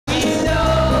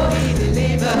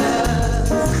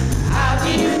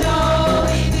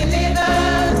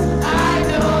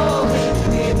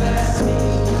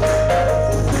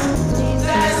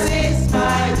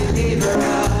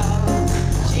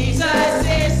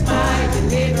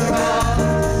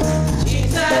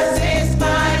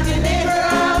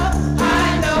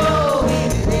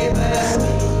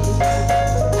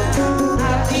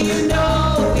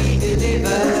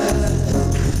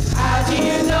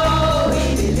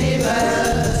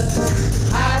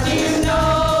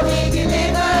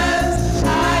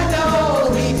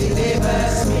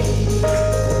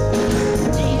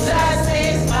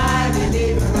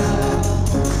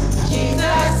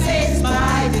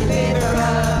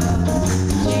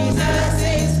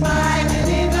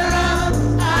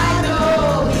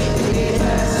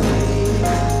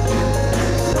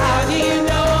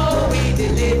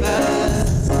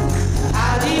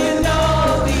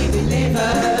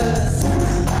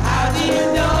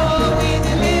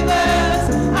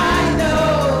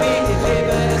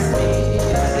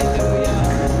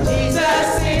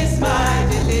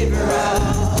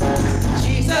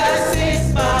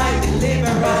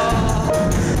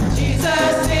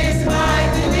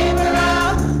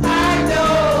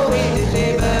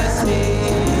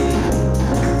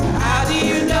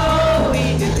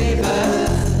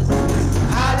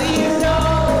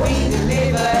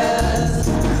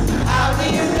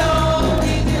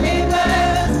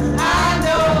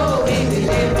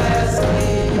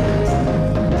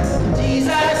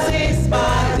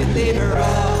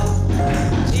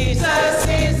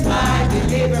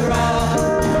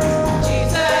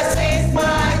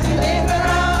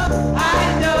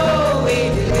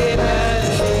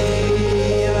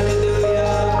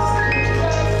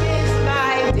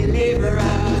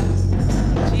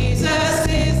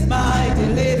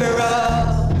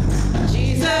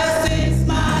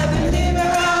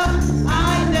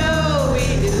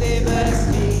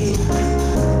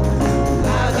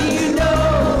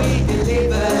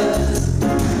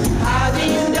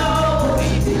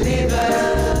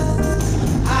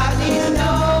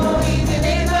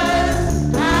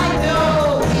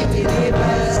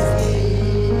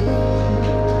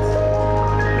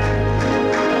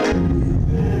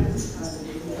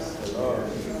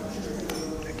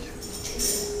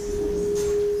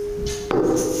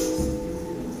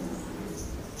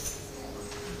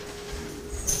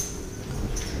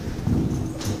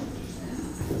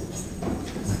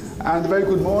And very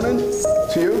good morning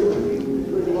to you.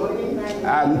 Good morning.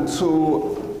 And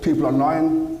to people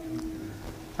online,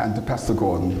 and to Pastor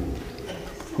Gordon,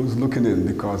 who's looking in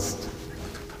because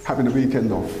having a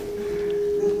weekend off.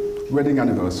 Wedding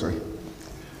anniversary.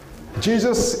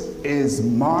 Jesus is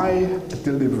my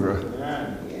deliverer.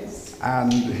 Yes.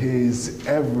 And he's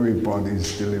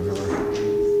everybody's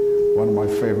deliverer. One of my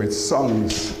favorite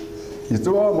songs. He's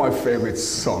all my favorite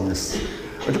songs.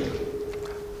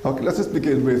 Okay, let's just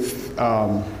begin with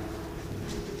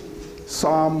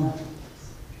Psalm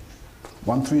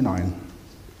 139.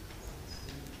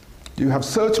 You have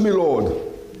searched me, Lord,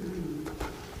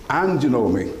 and you know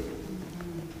me.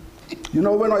 You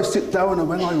know when I sit down and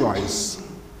when I rise.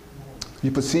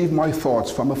 You perceive my thoughts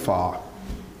from afar.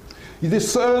 You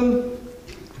discern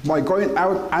my going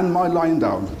out and my lying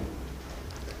down.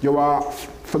 You are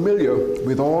familiar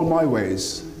with all my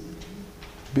ways.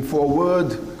 Before a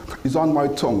word is on my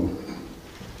tongue,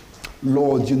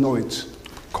 Lord, you know it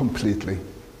completely.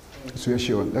 It's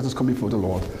reassuring. Let us come before the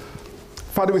Lord.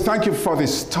 Father, we thank you for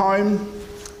this time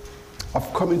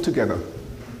of coming together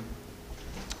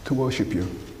to worship you,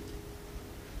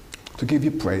 to give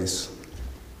you praise.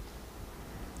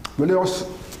 We lay our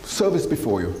service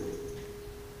before you.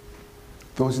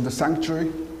 Those in the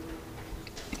sanctuary,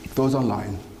 those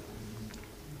online.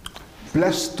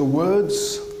 Bless the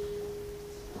words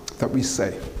that we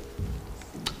say,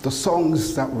 the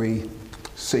songs that we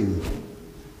sing,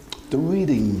 the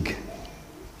reading,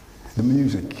 the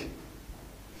music.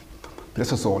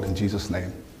 Bless us all in Jesus'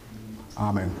 name.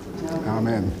 Amen.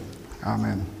 Amen.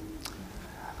 Amen.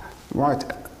 Right.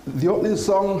 The opening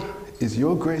song is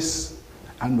Your Grace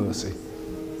and Mercy.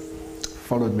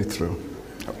 Followed me through.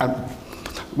 And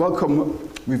welcome,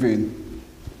 Vivian,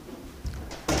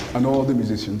 and all the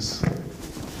musicians.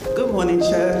 Good morning,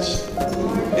 church.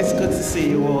 It's good to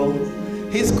see you all.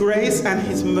 His grace and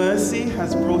his mercy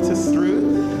has brought us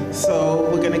through. So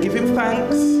we're going to give him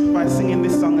thanks by singing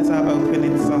this song as our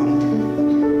opening song.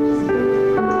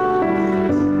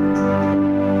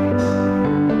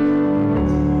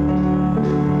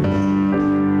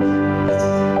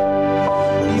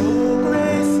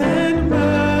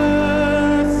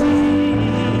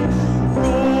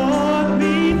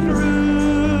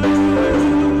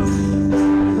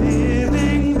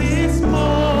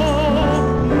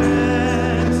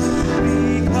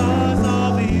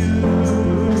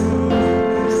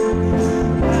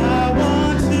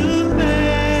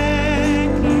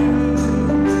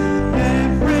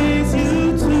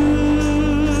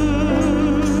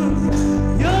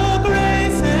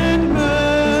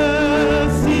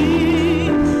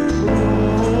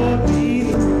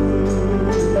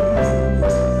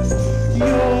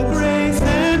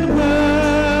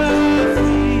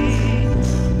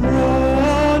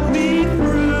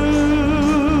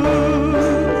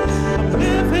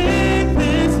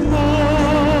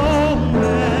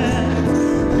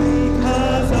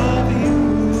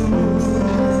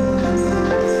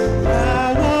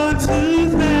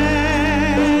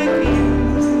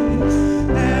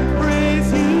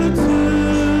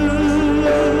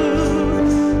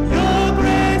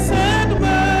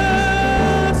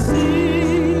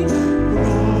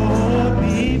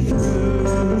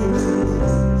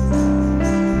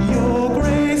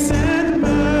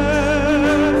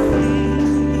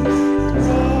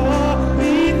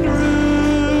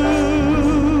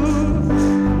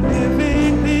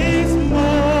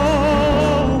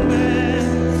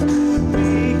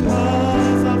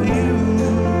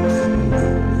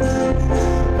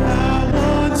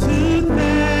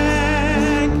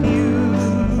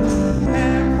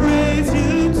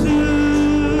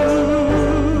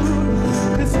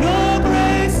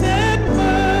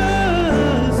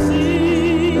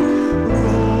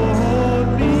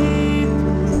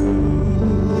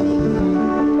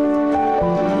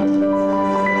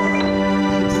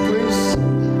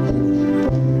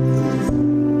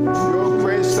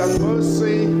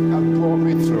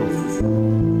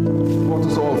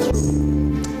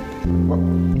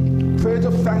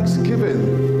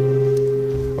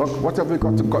 What have we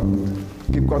got to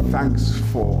give God thanks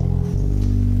for?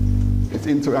 It's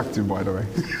interactive, by the way.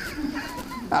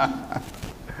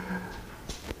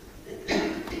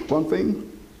 One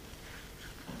thing.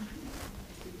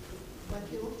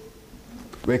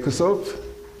 Wake us up.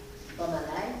 For my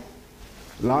life.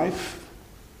 Life.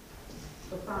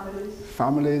 For families.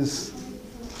 Families.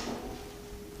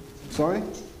 Sorry?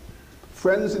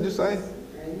 Friends, did you say?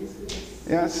 Friends.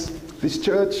 Yes. This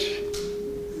church.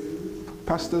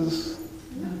 Pastors,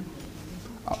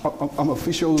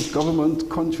 officials, government,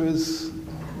 countries,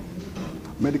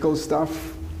 medical staff,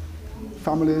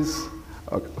 families.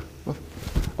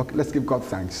 Okay, let's give God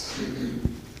thanks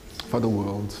for the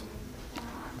world,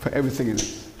 for everything in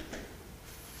it.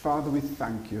 Father, we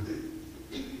thank you.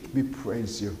 We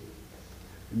praise you.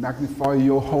 We magnify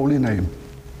your holy name.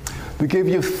 We give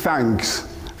you thanks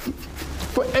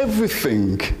for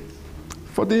everything,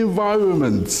 for the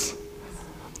environment,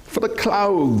 for the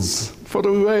clouds, for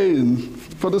the rain,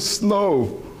 for the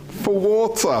snow, for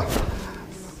water,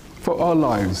 for our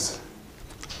lives.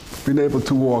 Being able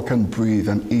to walk and breathe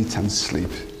and eat and sleep,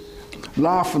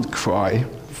 laugh and cry.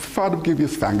 Father, we give you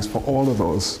thanks for all of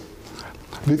those.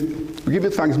 We give you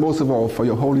thanks most of all for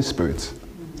your Holy Spirit,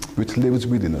 which lives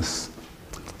within us,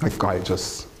 that guides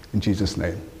us. In Jesus'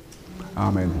 name.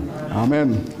 Amen.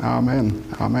 Amen. Amen.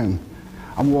 Amen.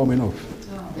 I'm warming up.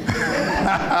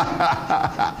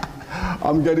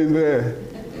 I'm getting there.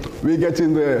 We're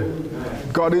getting there.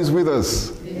 God is with us.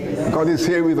 God is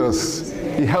here with us.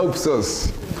 He helps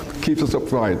us, keeps us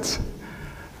upright.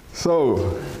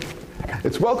 So,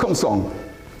 it's welcome song.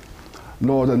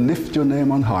 Lord, I lift your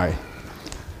name on high.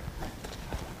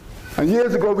 And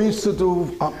years ago we used to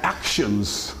do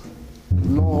actions.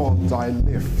 Lord, I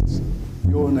lift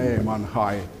your name on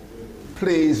high.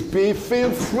 Please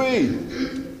feel free.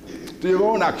 Do your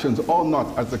own actions or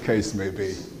not, as the case may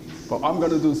be. But I'm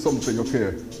going to do something up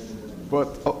here.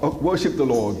 But worship the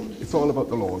Lord. It's all about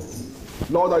the Lord.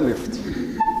 Lord, I lift.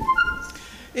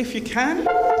 If you can,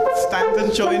 stand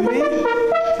and join me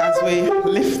as we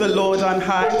lift the Lord on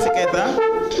high together.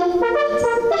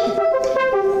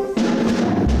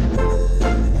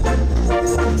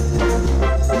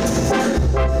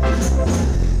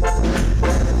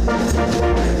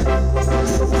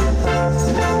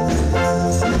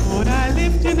 Lord, I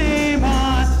lift your name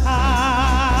on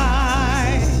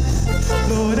high.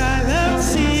 Lord, I love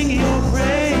singing your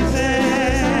praises.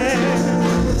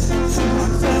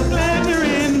 I'm so glad you're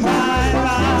in my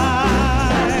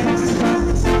life.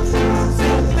 I'm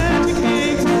so glad you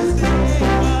came to save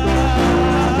us.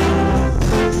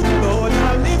 Lord,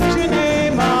 I lift your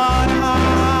name on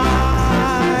high.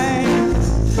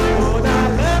 Lord, I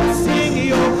love singing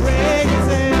your praises.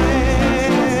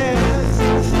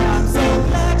 I'm so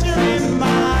glad you're in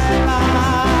my life.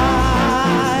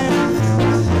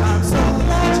 I'm so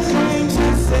glad you came to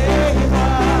save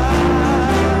us.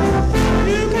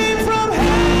 You came from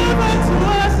heaven to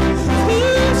us to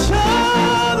show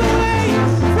the way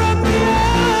from the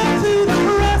earth to the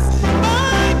cross.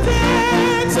 My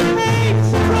debt to pay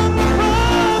from the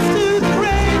cross to the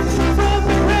grave, from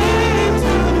the grave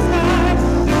to the sky.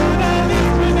 Lord, I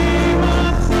lift your name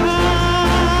on high.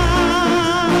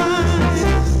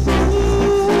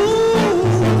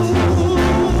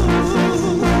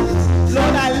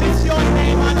 Lord, I lift your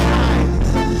name on high.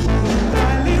 Lord,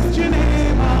 I lift your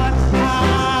name on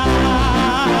high.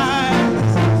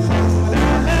 Lord, I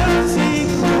love singing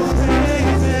your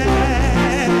praises.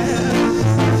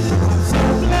 I'm so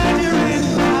glad you're in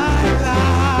my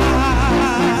life.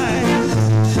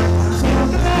 I'm so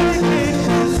glad you came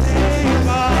to save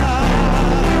us.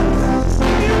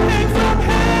 You came from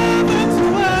heaven to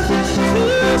earth to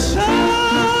show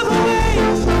the way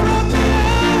from the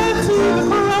earth to the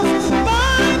cross.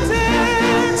 My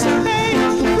debt to pay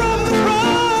from the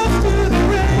cross to the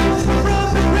grave, from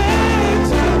the grave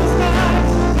to the sky.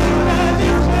 Lord, I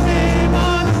lift your name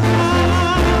on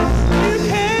high. You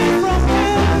came from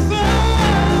heaven.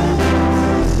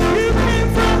 You came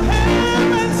from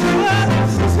heaven to earth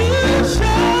to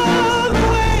show the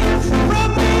way from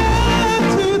the earth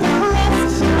to the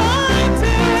cross. My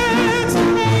debt to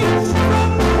pay from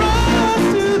the cross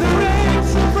to the grave,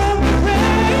 from the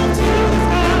grave to the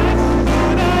sky.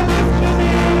 Lord, I lift your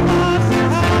name on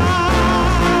high.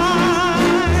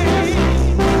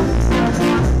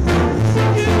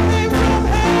 You came from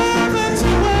heaven to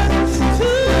earth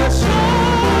to show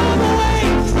the way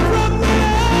from the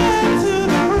earth to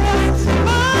the cross.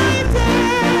 My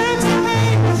debt to pay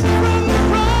from the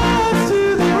cross to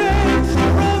the grave,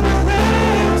 from the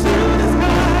grave to the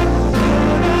sky.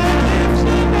 Lord, I lift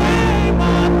your name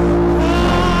on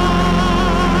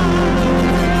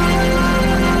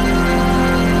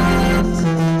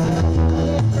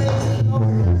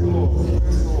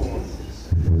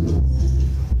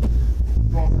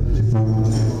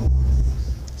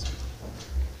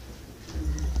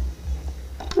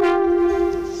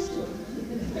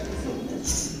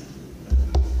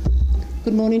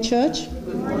Good morning, church.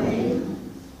 Good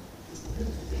morning.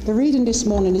 The reading this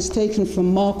morning is taken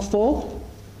from Mark 4,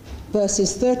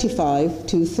 verses 35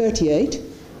 to 38.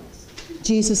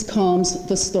 Jesus calms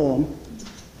the storm.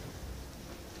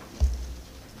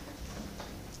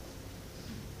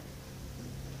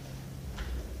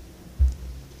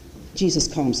 Jesus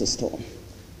calms the storm.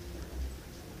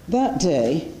 That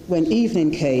day, when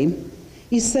evening came,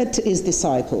 he said to his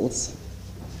disciples,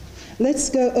 "Let's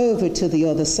go over to the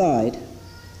other side."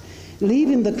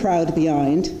 Leaving the crowd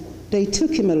behind, they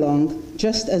took him along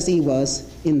just as he was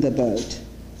in the boat.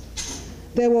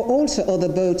 There were also other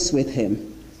boats with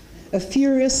him. A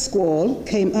furious squall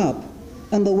came up,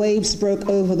 and the waves broke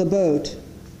over the boat,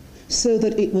 so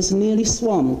that it was nearly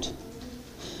swamped.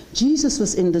 Jesus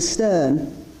was in the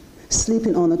stern,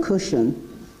 sleeping on a cushion.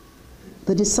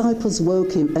 The disciples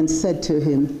woke him and said to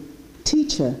him,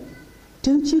 "Teacher,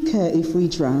 don't you care if we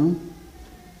drown?"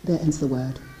 There ends the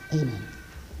word. Amen.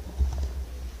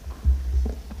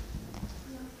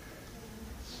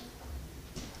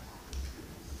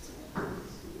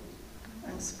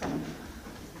 Thanks, Pam.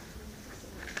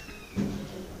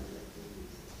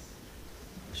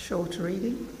 Short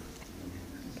reading.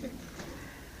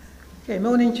 Okay,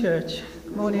 morning church.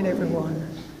 Morning everyone.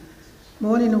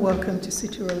 Morning and welcome to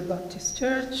City Road Baptist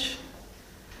Church.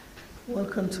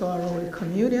 Welcome to our Holy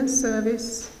Communion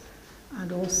service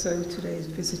and also today's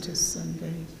Visitors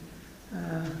Sunday.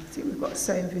 I think we've got the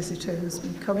same visitor who's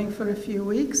been coming for a few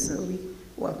weeks, so we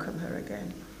welcome her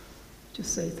again.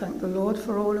 Just say thank the Lord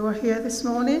for all who are here this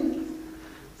morning,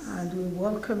 and we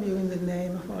welcome you in the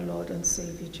name of our Lord and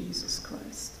Saviour Jesus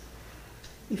Christ.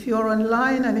 If you're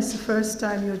online and it's the first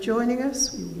time you're joining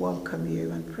us, we welcome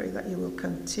you and pray that you will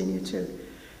continue to,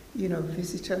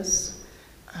 visit us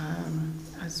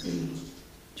as we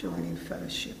join in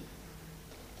fellowship.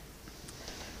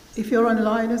 If you're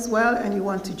online as well and you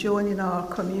want to join in our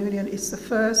communion, it's the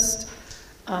first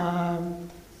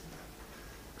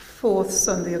fourth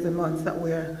Sunday of the month that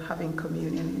we're having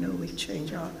communion. We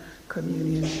change our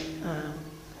communion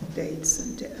dates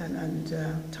and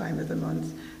time of the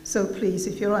month. So please,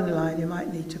 if you're online, you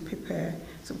might need to prepare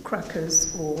some crackers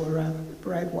or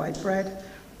white bread,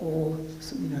 or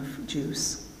some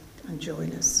juice, and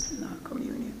join us in our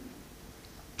communion.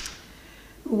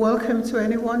 Welcome to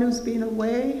anyone who's been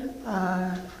away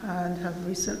and have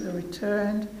recently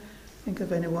returned. Think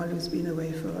of anyone who's been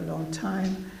away for a long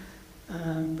time.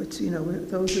 But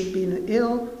those who've been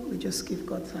ill, we just give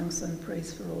God thanks and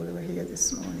praise for all who are here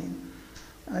this morning.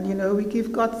 And we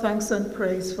give God thanks and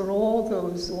praise for all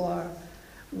those who are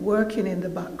working in the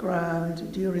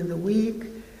background during the week,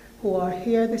 who are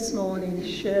here this morning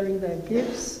sharing their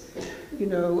gifts.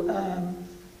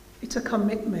 It's a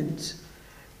commitment,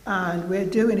 and we're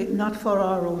doing it not for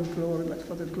our own glory, but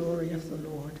for the glory of the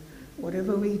Lord.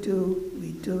 Whatever we do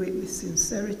it with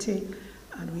sincerity,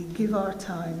 and we give our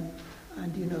time,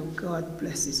 and God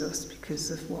blesses us because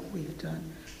of what we've done.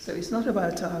 So it's not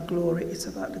about our glory, it's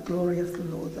about the glory of the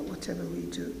Lord, that whatever we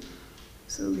do.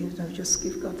 So we just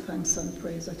give God thanks and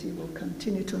praise that he will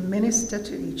continue to minister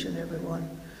to each and every one.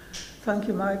 Thank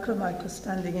you, Michael. Michael's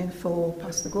standing in for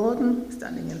Pastor Gordon,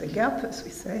 standing in the gap, as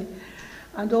we say.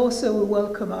 And also we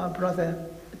welcome our brother,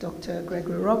 Dr.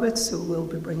 Gregory Roberts, who will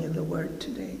be bringing the word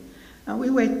today. And we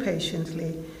wait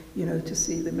patiently, to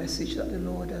see the message that the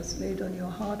Lord has laid on your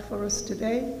heart for us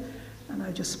today. And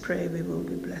I just pray we will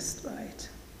be blessed by it.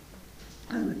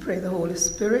 And we pray the Holy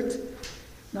Spirit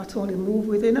not only move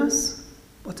within us,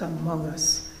 but among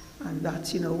us. And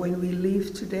that, when we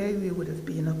leave today, we would have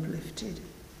been uplifted.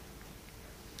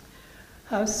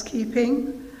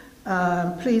 Housekeeping.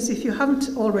 Please, if you haven't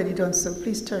already done so,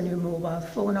 please turn your mobile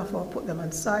phone off or put them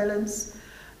on silence.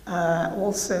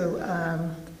 Also,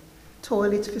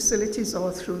 toilet facilities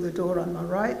are through the door on my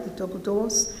right, the double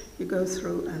doors. You go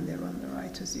through and they're on the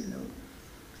right, as you know.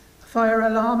 Fire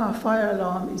alarm. Our fire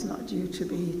alarm is not due to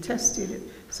be tested,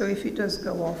 so if it does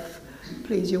go off,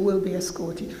 please, you will be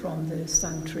escorted from the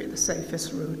sanctuary, the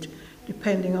safest route,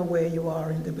 depending on where you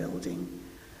are in the building.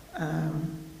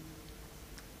 And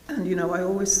I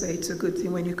always say it's a good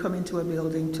thing when you come into a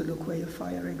building to look where your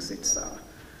fire exits are.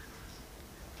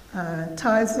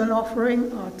 Tithes and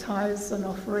offering. Our tithes and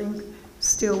offering,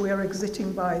 still we are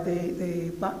exiting by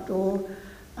the back door.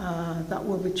 That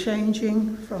will be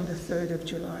changing from the 3rd of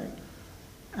July.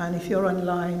 And if you're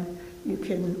online, you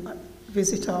can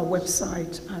visit our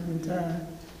website and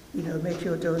make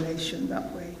your donation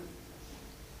that way.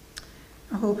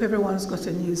 I hope everyone's got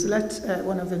a newsletter,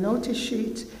 one of the notice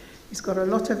sheet. It's got a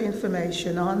lot of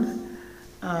information on,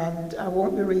 and I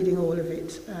won't be reading all of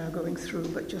it going through,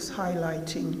 but just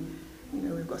highlighting,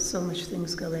 we've got so much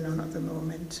things going on at the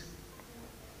moment.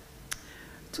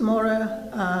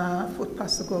 Tomorrow, Foot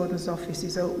Pastor Gordon's office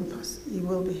is open. He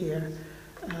will be here,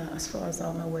 as far as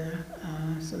I'm aware.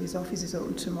 So his office is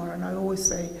open tomorrow, and I always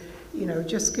say,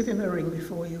 just give him a ring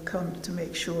before you come to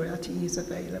make sure that he is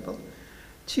available.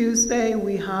 Tuesday,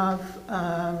 we have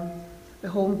the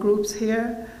home groups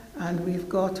here, and we've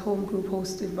got home group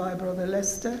hosted by Brother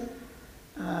Lester.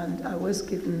 And I was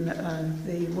given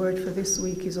the word for this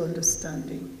week is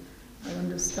understanding. I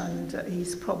understand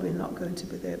he's probably not going to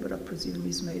be there, but I presume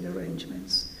he's made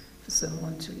arrangements for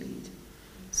someone to lead.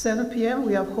 7 p.m.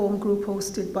 we have home group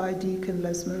hosted by Deacon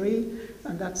Les Marie,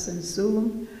 and that's in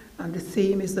Zoom. And the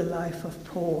theme is the life of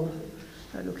Paul,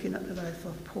 looking at the life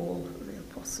of Paul, the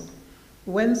apostle.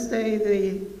 Wednesday,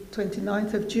 the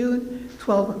 29th of June,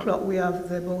 12 o'clock, we have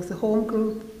both the home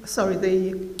group,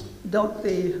 the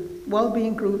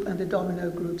well-being group and the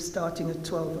domino group starting at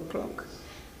 12 o'clock.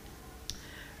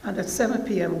 And at 7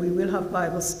 p.m. we will have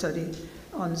Bible study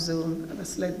on Zoom.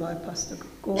 That's led by Pastor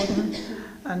Gordon,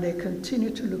 and they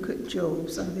continue to look at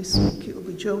Job's, and this week it will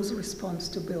be Job's response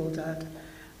to Bildad.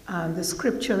 And the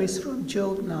scripture is from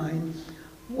Job 9,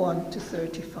 1 to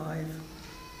 35.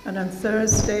 And on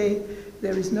Thursday,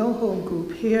 there is no home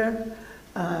group here,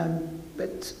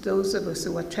 but those of us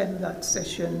who attend that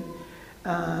session,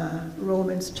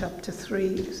 Romans chapter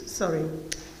 13,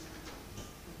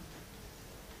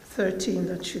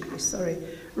 that should be,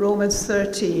 Romans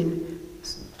 13,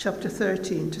 chapter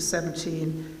 13 to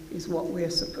 17 is what we're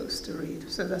supposed to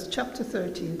read. So that's chapter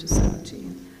 13 to 17. I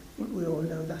think we all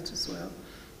know that as well.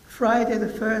 Friday the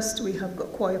 1st, we have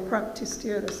got choir practice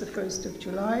here. That's the 1st of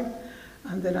July.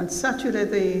 And then on Saturday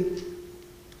the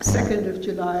 2nd of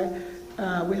July,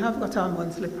 we have got our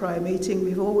monthly prayer meeting.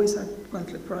 We've always had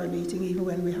monthly prayer meeting, even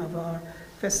when we have our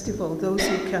festival. Those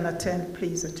who can attend,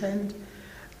 please attend.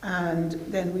 And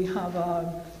then we have our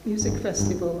music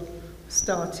festival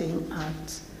starting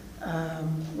at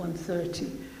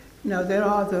 1:30. Now, there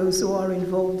are those who are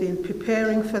involved in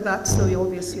preparing for that, so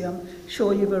obviously I'm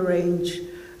sure you've arranged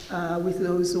with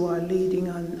those who are leading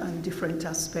on different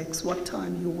aspects what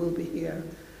time you will be here.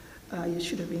 You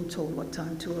should have been told what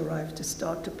time to arrive to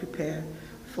start to prepare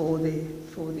for the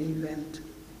event.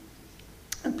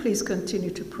 And please continue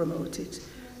to promote it,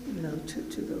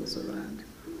 to those around.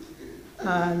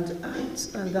 And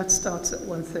that starts at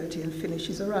 1:30 and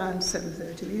finishes around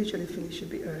 7:30. We usually finish a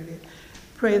bit earlier.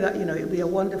 Pray that, it'll be a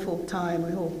wonderful time.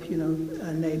 We hope,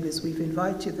 our neighbours, we've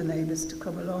invited the neighbours to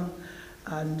come along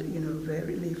and,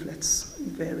 leaflets in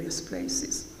various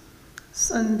places.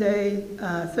 Sunday,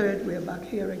 3rd, we're back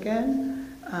here again.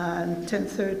 And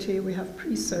 10:30, we have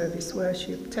pre-service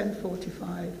worship,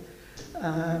 10:45,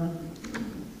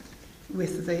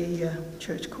 with the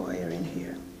church choir in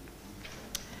here.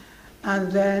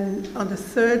 And then on the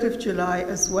 3rd of July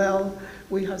as well,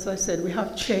 as I said, we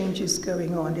have changes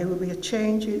going on. There will be a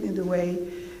change in the way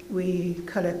we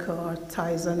collect our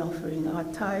tithes and offering. Our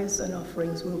tithes and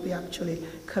offerings will be actually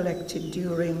collected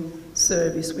during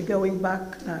service. We're going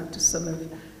back now to some of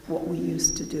what we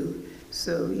used to do.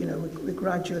 So, we're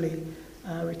gradually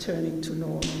returning to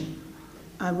normal.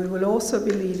 And we will also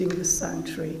be leaving the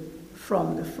sanctuary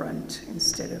from the front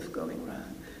instead of going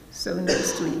round. So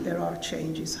next week there are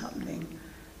changes happening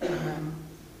in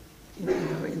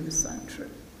the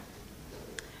sanctuary.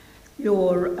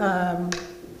 Your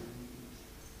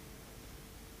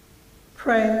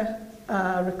prayer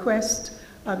request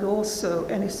and also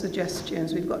any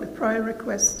suggestions. We've got the prayer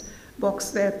request box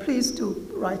there. Please do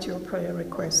write your prayer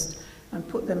request and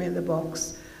put them in the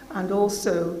box. And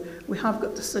also we have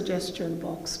got the suggestion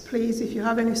box. Please, if you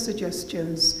have any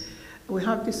suggestions, we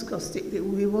have discussed it.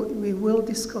 We will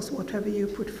discuss whatever you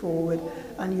put forward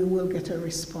and you will get a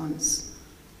response.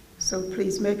 So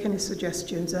please make any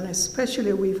suggestions, and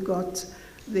especially we've got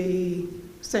the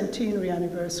centenary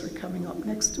anniversary coming up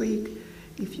next week.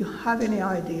 If you have any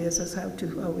ideas as how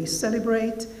we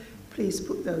celebrate, please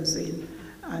put those in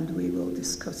and we will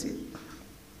discuss it.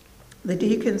 The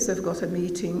deacons have got a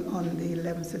meeting on the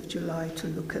 11th of July to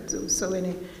look at those. So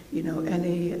any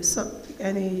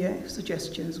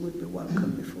suggestions would be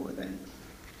welcome before then.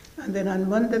 And then on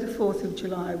Monday the 4th of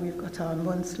July, we've got our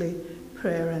monthly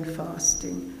prayer and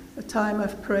fasting, a time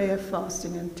of prayer,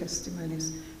 fasting and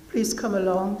testimonies. Please come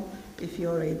along if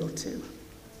you're able to.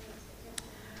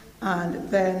 And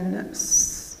then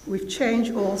we've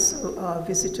changed also our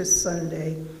Visitors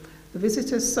Sunday. The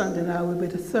Visitors Sunday now will be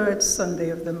the 3rd Sunday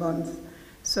of the month.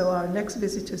 So our next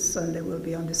Visitors Sunday will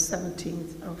be on the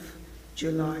 17th of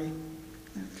July.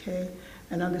 Okay?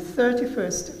 And on the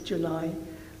 31st of July,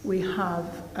 we're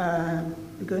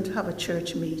going to have a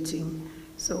church meeting.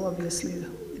 So obviously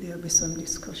there'll be some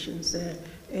discussions there.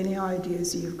 Any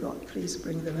ideas you've got, please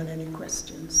bring them, and any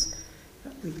questions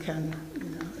that we can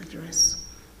address.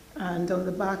 And on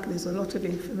the back, there's a lot of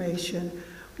information.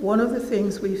 One of the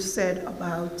things we've said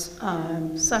about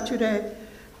Saturday,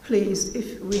 please,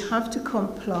 if we have to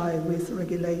comply with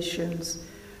regulations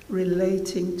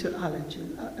relating to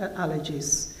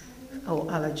allergies or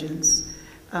allergens,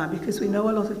 because we know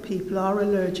a lot of people are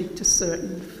allergic to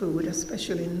certain food,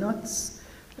 especially nuts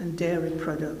and dairy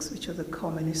products, which are the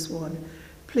commonest one.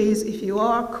 Please, if you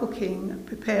are cooking,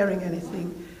 preparing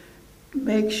anything,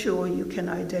 make sure you can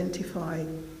identify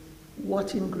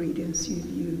what ingredients you've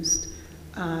used.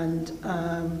 And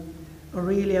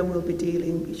Aurelia will be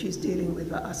she's dealing with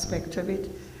that aspect of it.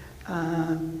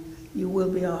 You will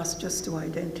be asked just to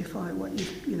identify what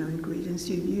ingredients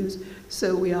you've used,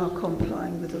 so we are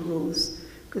complying with the rules.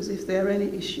 Because if there are any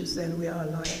issues, then we are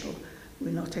liable.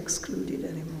 We're not excluded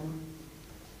anymore.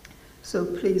 So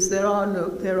please, there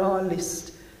are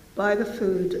lists by the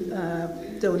food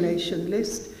donation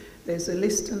list. There's a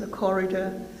list in the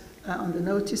corridor on the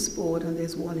notice board, and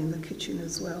there's one in the kitchen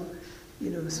as well.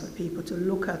 For people to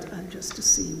look at and just to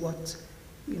see what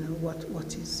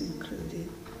is included.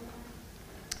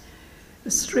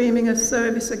 The streaming of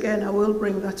service, again, I will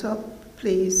bring that up.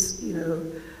 Please,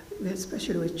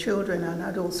 especially with children and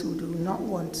adults who do not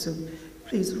want to,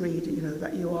 please read,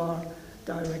 that you are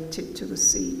directed to the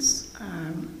seats,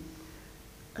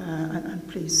 and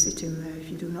please sit in there if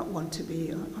you do not want to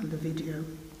be on the video.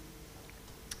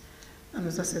 And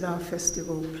as I said, our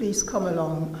festival, please come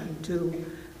along and do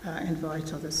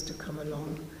invite others to come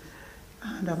along.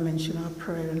 And I've mentioned our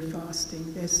prayer and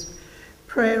fasting. There's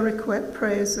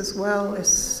prayers as well. There's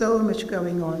so much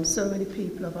going on. So many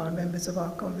people of our members of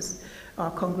our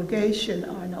congregation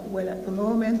are not well at the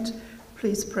moment.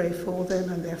 Please pray for them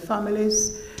and their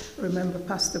families. Remember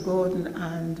Pastor Gordon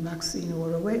and Maxine who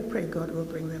are away. Pray God will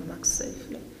bring them back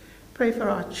safely. Pray for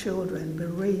our children,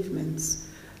 bereavements.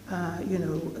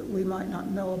 We might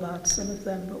not know about some of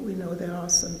them, but we know there are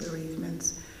some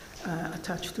bereavements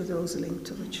attached to those linked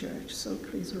to the church. So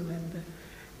please remember,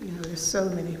 there's so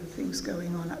many things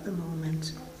going on at the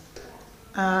moment.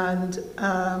 And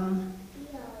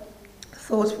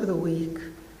thought for the week,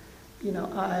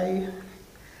 I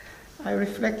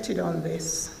reflected on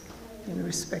this in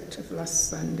respect of last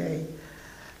Sunday.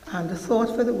 And the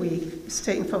thought for the week is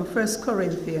taken from 1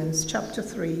 Corinthians chapter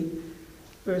 3,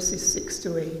 verses 6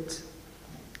 to 8.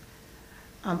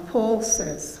 And Paul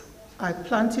says, I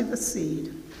planted the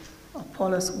seed,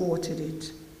 Apollos watered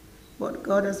it, but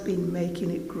God has been making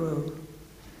it grow.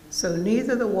 So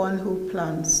neither the one who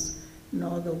plants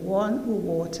nor the one who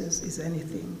waters is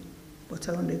anything, but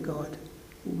only God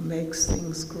who makes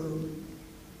things grow.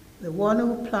 The one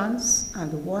who plants and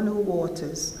the one who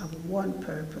waters have one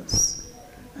purpose,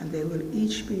 and they will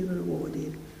each be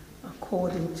rewarded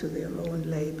according to their own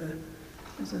labor.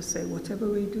 As I say, whatever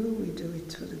we do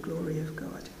it for the glory of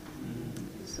God.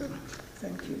 So,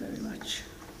 thank you very much.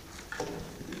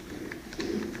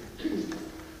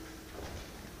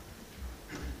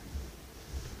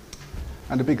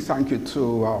 And a big thank you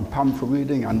to Pam for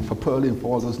reading and for Pearline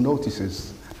for all those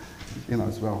notices,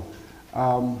 as well.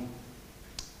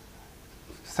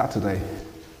 Saturday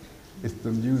is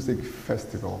the music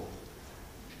festival.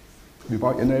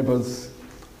 Invite your neighbours,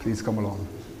 please come along.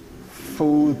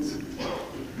 Food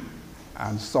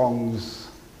and songs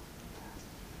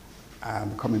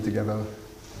and coming together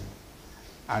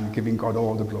and giving God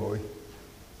all the glory.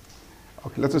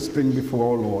 Okay, let us bring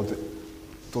before our Lord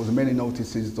those many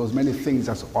notices, those many things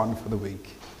that's on for the week.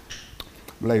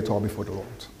 Lay it all before the Lord.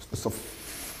 So,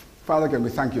 Father, again, we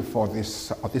thank you for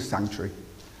this sanctuary,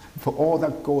 for all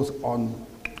that goes on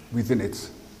within it.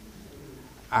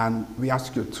 And we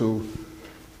ask you to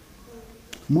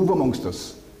move amongst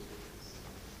us.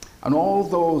 And all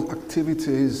those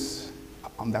activities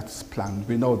that's planned,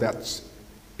 we know that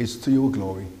is to your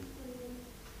glory.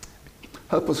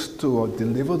 Help us to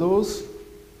deliver those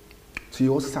to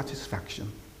your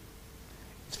satisfaction.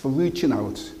 It's for reaching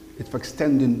out. It's for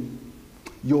extending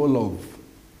your love,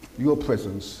 your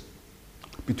presence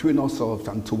between ourselves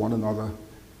and to one another,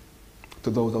 to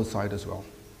those outside as well.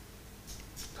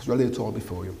 Just lay it all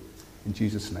before you. In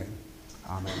Jesus' name.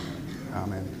 Amen.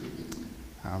 Amen.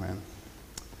 Amen.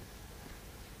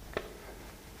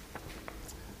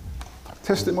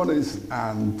 Testimonies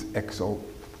and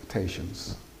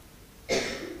exaltations.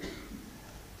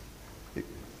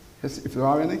 Yes, if there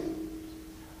are any.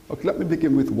 Okay, let me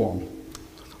begin with one.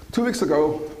 2 weeks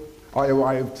ago, I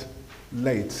arrived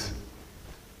late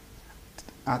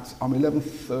at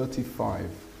 11:35.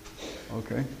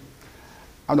 Okay,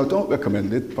 and I don't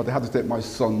recommend it, but I had to take my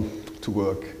son to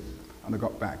work, and I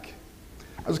got back.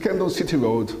 As I came down City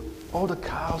Road, all the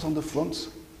cars on the front.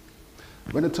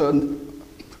 When I turned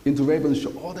into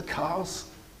Ravenshaw, all the cars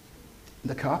in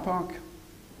the car park.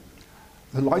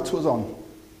 The lights was on.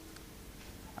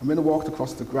 And when I walked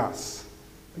across the grass,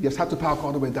 I just had to park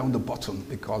all the way down the bottom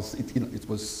because it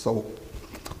was so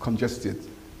congested.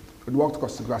 When I walked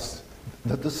across the grass,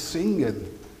 the singing,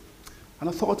 And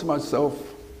I thought to myself,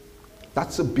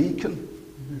 that's a beacon.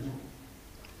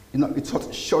 You know,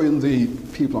 it's showing the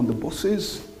people on the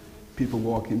buses, people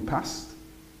walking past,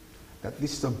 that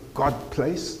this is a God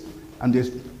place, and there's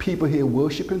people here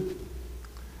worshipping.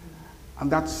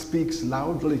 And that speaks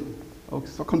loudly. Okay,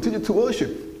 so continue to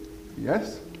worship.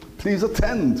 Yes? Please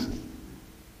attend.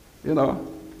 You know,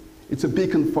 it's a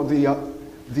beacon for the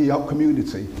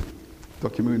community. The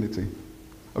community.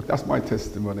 Okay, that's my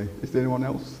testimony. Is there anyone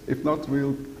else? If not,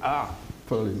 we'll...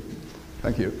 Pauline.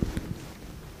 Thank you.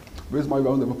 Where's my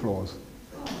round of applause?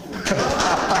 No.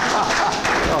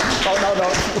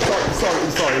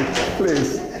 Sorry.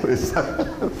 Please.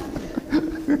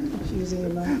 Confusing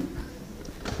your mind.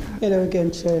 Hello again,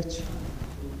 church.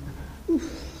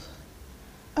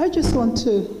 I just want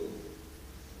to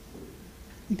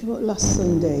think about last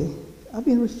Sunday. I've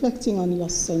been reflecting on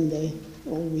last Sunday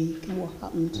all week and what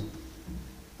happened.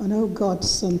 I know God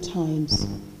sometimes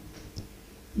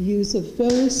uses a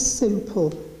very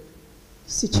simple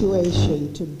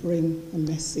situation to bring a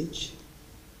message.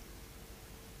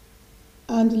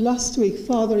 And last week,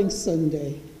 Fathering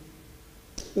Sunday,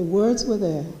 the words were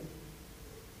there,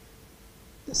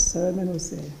 the sermon was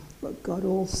there, but God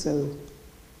also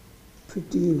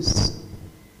produced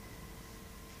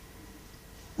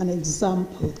an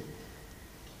example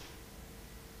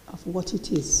of what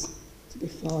it is to be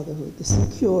fatherhood, the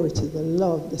security, the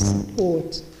love, the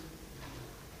support.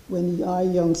 When our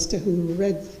youngster who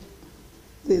read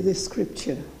the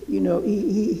scripture, you know,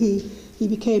 he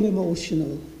became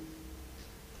emotional,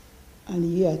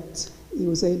 and yet he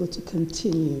was able to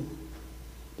continue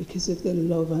because of the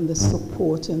love and the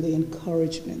support and the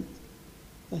encouragement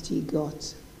that he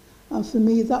got. And for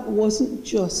me, that wasn't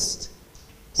just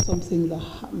something that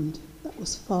happened. That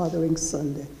was Fathering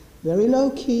Sunday. Very low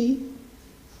key,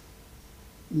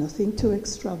 nothing too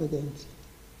extravagant.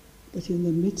 But in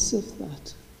the midst of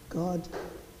that, God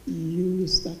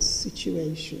used that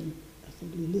situation of a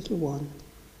little one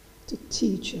to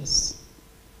teach us,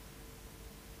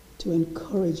 to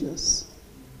encourage us.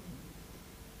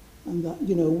 And that,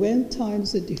 you know, when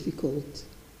times are difficult,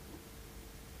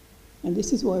 and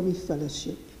this is why we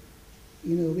fellowship,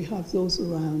 you know, we have those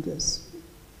around us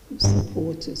who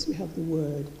support us, we have the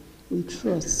word, we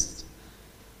trust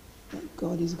that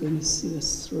God is going to see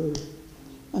us through.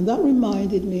 And that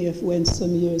reminded me of when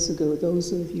some years ago,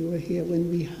 those of you who were here, when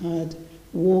we had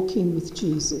Walking with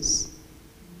Jesus,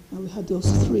 and we had those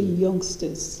 3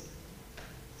 youngsters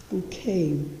who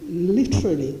came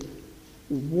literally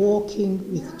walking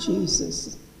with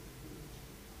Jesus,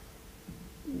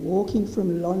 walking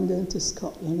from London to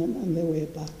Scotland and on their way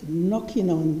back, knocking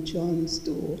on John's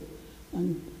door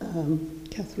and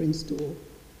Catherine's door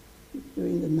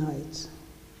during the night,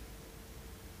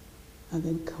 and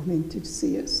then coming to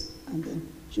see us and then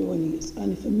joining us.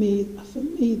 And for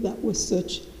me that was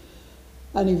such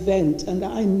an event, and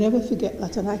I never forget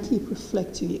that, and I keep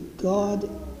reflecting it. God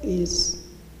is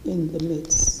in the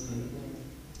midst,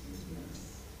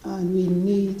 and we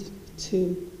need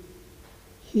to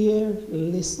hear,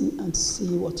 listen, and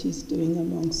see what he's doing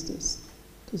amongst us.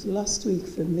 Because last week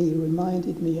for me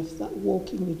reminded me of that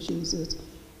walking with Jesus,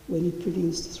 when he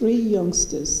produced 3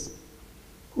 youngsters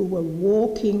who were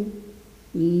walking,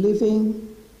 living,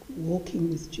 walking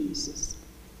with Jesus.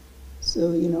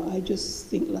 So, you know, I just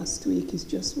think last week was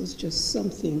just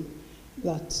something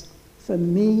that for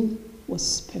me was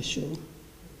special.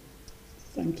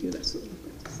 Thank you, that's all I've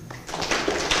got to say.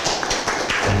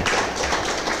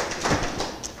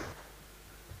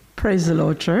 Praise the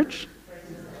Lord, church.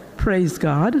 Praise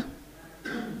God.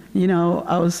 You know,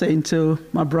 I was saying to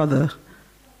my brother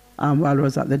while I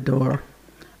was at the door,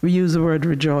 we use the word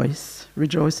rejoice.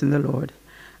 Rejoice in the Lord.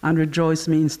 And rejoice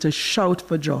means to shout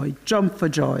for joy, jump for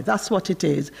joy. That's what it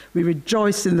is. We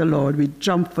rejoice in the Lord. We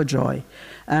jump for joy.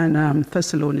 And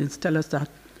Thessalonians tell us that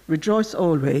rejoice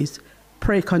always,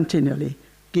 pray continually,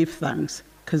 give thanks,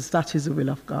 because that is the will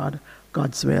of God,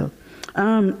 God's will.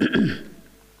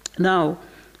 Now,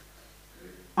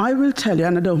 I will tell you,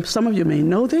 and I know some of you may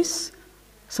know this,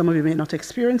 some of you may not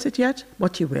experience it yet,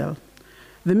 but you will.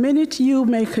 The minute you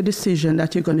make a decision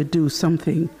that you're going to do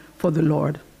something for the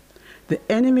Lord, the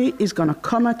enemy is going to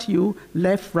come at you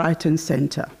left, right, and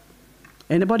center.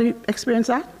 Anybody experience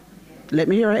that? Let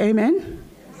me hear an amen.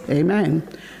 Amen.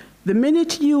 The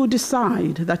minute you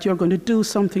decide that you're going to do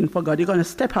something for God, you're going to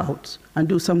step out and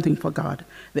do something for God,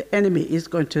 the enemy is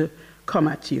going to come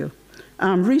at you.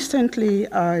 Recently,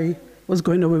 I was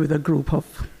going away with a group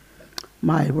of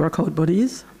my workout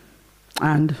buddies,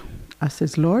 and I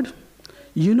says, Lord,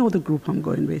 you know the group I'm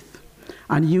going with,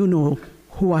 and you know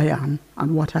who I am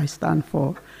and what I stand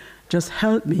for. Just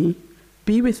help me,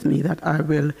 be with me, that I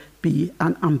will be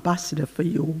an ambassador for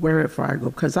you wherever I go,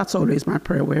 because that's always my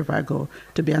prayer wherever I go,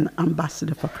 to be an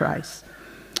ambassador for Christ.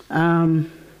 We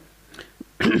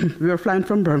were flying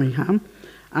from Birmingham,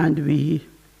 and we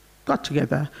got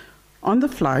together. On the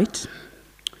flight,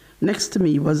 next to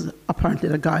me was apparently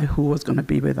the guy who was going to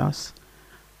be with us.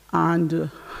 And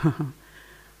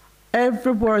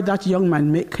every word that young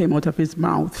man came out of his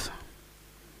mouth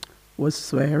was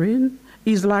swearing.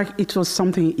 It's like it was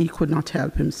something he could not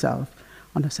help himself.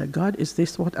 And I said, God, is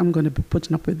this what I'm going to be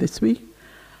putting up with this week?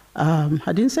 I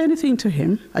didn't say anything to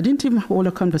him. I didn't even hold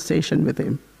a conversation with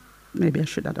him. Maybe I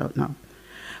should, I don't know.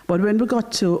 But when we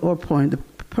got to our point, the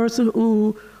person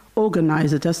who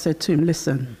organized it just said to him,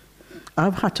 listen,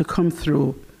 I've had to come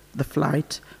through the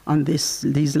flight on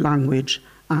these language,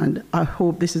 and I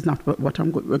hope this is not what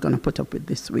we're going to put up with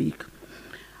this week.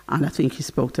 And I think he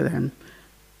spoke to them.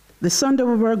 The Sunday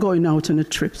we were going out on a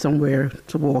trip somewhere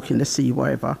to walk in the sea,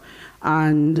 wherever,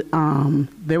 and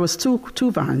there was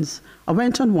two vans. I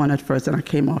went on one at first and I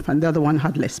came off, and the other one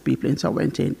had less people in, so I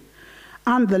went in.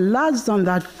 And the lads on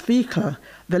that vehicle,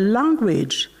 the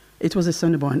language, it was a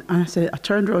Sunday morning, and I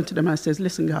turned around to them and I said,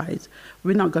 listen guys,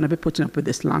 we're not going to be putting up with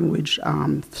this language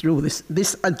through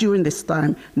during this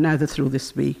time, neither through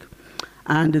this week.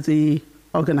 And the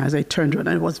organizer turned around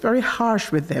and it was very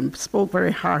harsh with them, spoke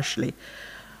very harshly.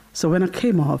 So when I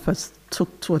came off, I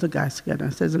took two other guys together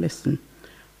and I said, listen,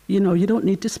 you know, you don't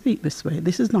need to speak this way.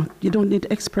 You don't need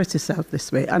to express yourself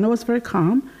this way. And I was very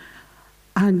calm.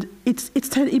 And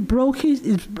it broke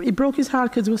his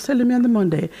heart, because he was telling me on the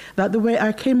Monday that the way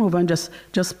I came over and just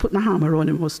put my arm around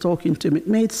him, was talking to him, it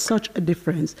made such a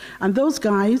difference. And those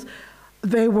guys,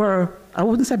 they were, I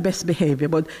wouldn't say best behavior,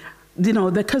 but you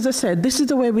know, because I said, this is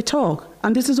the way we talk,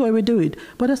 and this is the way we do it.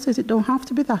 But I said, it don't have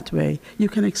to be that way. You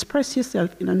can express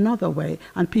yourself in another way,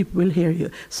 and people will hear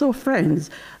you. So friends,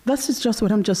 this is just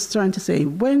what I'm just trying to say.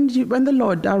 When the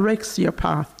Lord directs your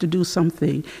path to do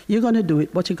something, you're going to do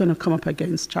it, but you're going to come up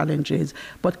against challenges.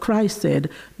 But Christ said,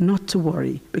 not to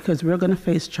worry, because we're going to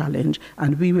face challenge,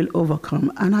 and we will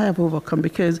overcome. And I have overcome,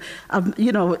 because,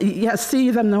 I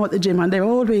see them now at the gym, and they're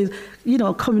always,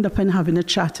 coming up and having a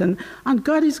chat. And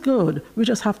God is good. We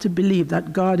just have to believe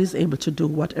that God is able to do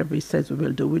whatever he says we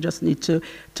will do. We just need to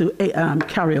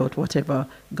carry out whatever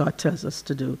God tells us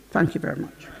to do. Thank you very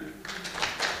much.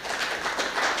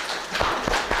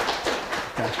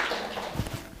 Okay.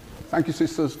 Thank you,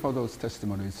 sisters, for those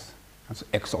testimonies and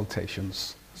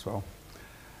exaltations as well.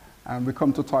 And we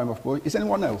come to a time of worship. Is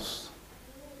anyone else?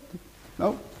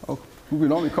 No? Oh,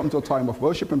 moving on, we come to a time of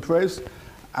worship and praise.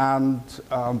 And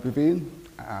Vivian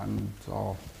and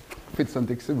Fitz and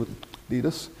Dixie would lead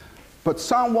us. But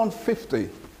Psalm 150,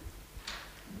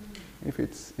 if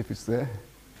it's there,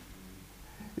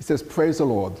 it says, praise the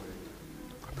Lord.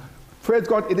 Praise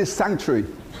God in his sanctuary.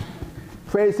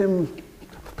 Praise him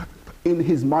in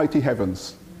his mighty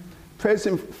heavens. Praise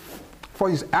him for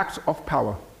his acts of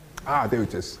power. Ah, there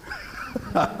it is.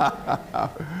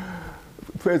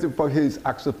 Praise him for his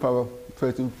acts of power.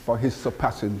 Praise him for his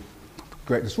surpassing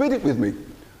greatness. Read it with me.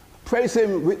 Praise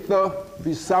him with the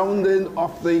resounding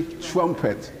of the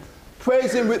trumpet.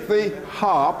 Praise him with the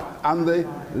harp and the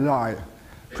lyre.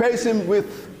 Praise him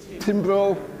with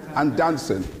timbrel and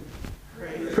dancing.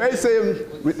 Praise him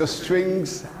with the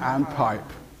strings and pipe.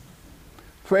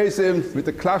 Praise him with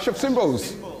the clash of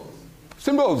cymbals.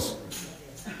 Cymbals.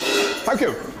 Thank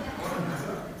you.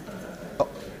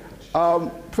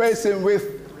 Praise him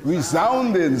with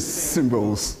resounding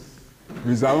cymbals.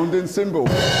 Resounding cymbals.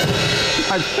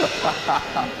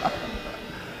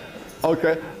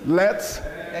 Okay, let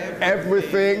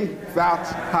everything that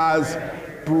has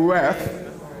breath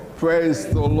praise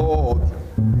the Lord.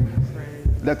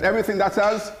 Let everything that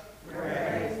has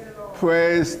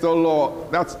praise the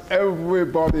Lord. That's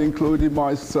everybody, including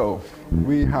myself.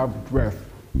 We have breath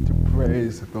to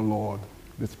praise the Lord.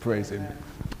 Let's praise him.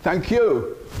 Thank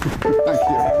you. Thank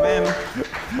you. Amen.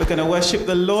 We're going to worship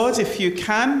the Lord. If you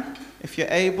can, if you're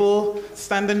able,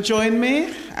 stand and join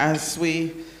me as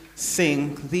we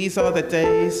sing. These are the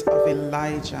days of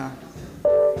Elijah.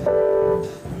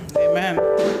 Amen.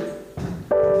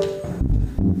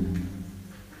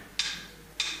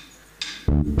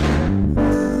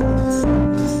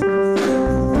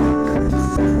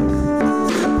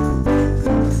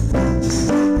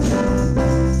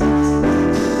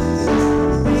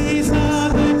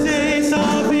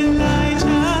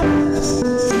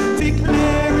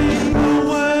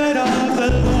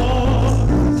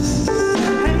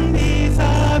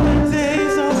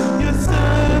 Days of your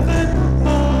servant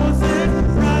Moses,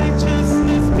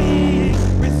 righteousness be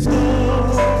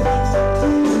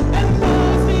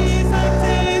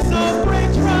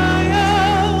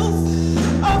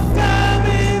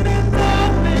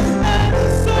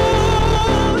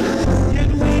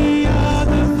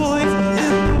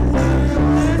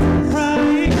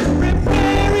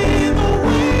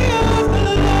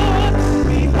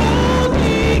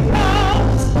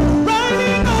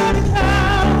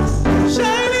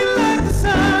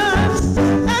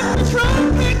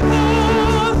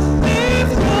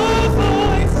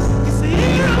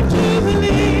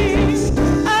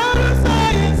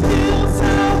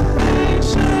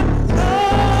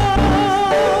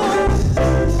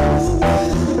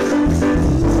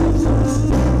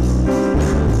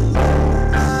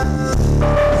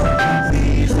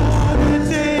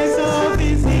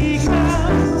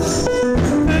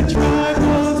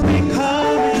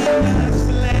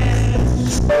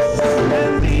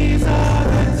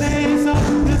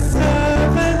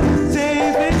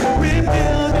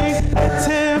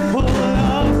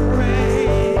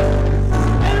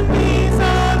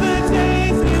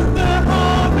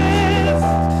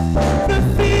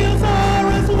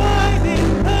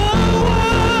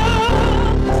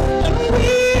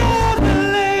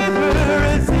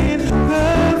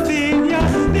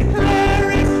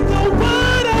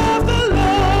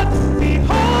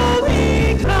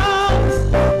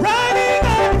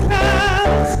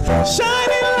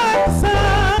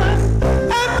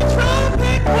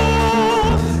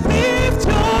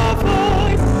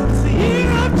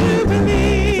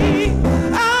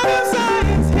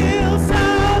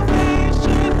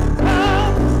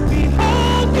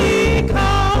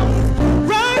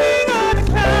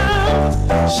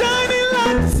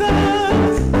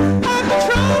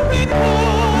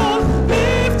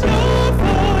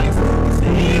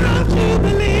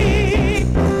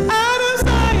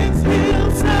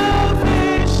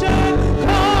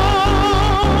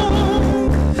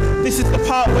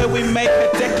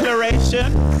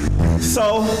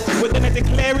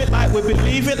we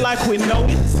believe it like we know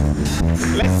it.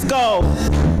 Let's go.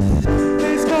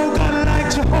 There's no God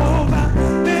like Jehovah.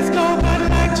 There's no God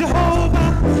like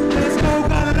Jehovah. There's no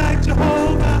God like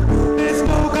Jehovah. There's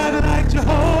no God like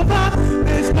Jehovah.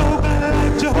 There's no God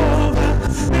like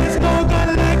Jehovah. There's no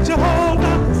God like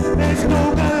Jehovah. There's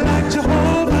no God like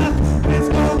Jehovah.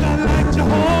 There's no God like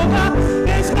Jehovah.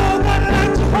 There's no God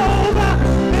like Jehovah.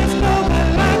 There's no God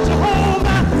like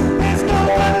Jehovah. There's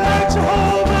no God like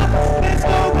Jehovah. There's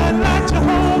no God like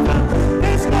Jehovah.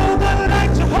 There's no God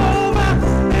like Jehovah.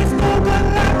 There's no God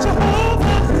like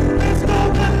Jehovah. There's no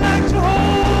God like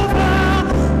Jehovah.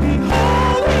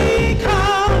 Behold, he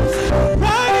comes,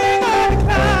 riding on the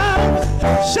clouds,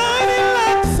 shining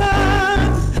like the sun.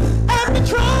 At the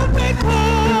trumpet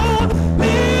call,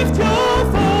 lift your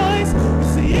voice.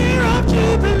 It's the year of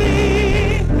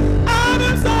Jubilee. Out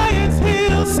of Zion's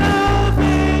hill,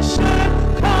 salvation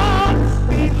come.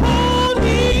 Behold,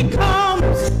 he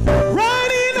comes,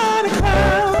 riding on a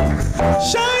cloud,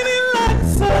 shining like the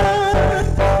sun.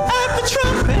 At the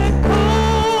trumpet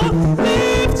call,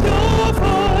 lift your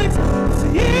voice. It's the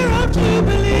year of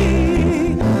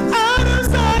Jubilee. Out of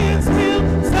Zion's hill,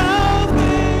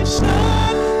 salvation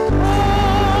comes.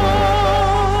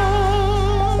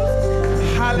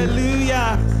 Hallelujah.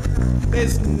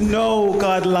 There's no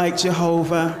God like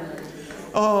Jehovah.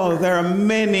 Oh, there are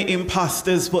many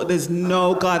imposters, but there's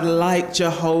no God like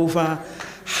Jehovah.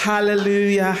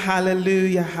 Hallelujah,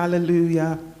 hallelujah,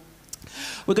 hallelujah.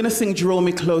 We're going to sing Draw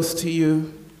Me Close to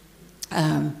You.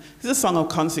 It's a song of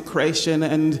consecration,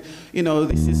 and, you know,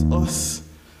 this is us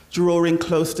drawing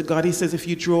close to God. He says if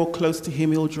you draw close to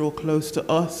him, he'll draw close to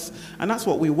us. And that's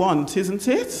what we want, isn't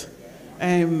it?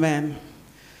 Amen.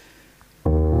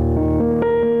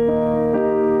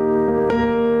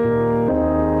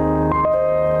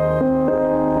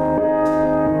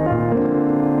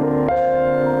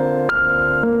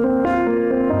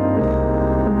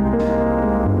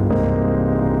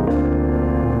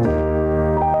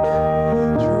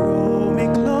 Draw me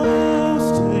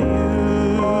close to you.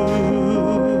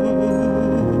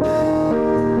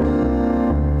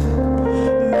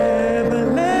 Never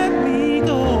let me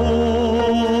go.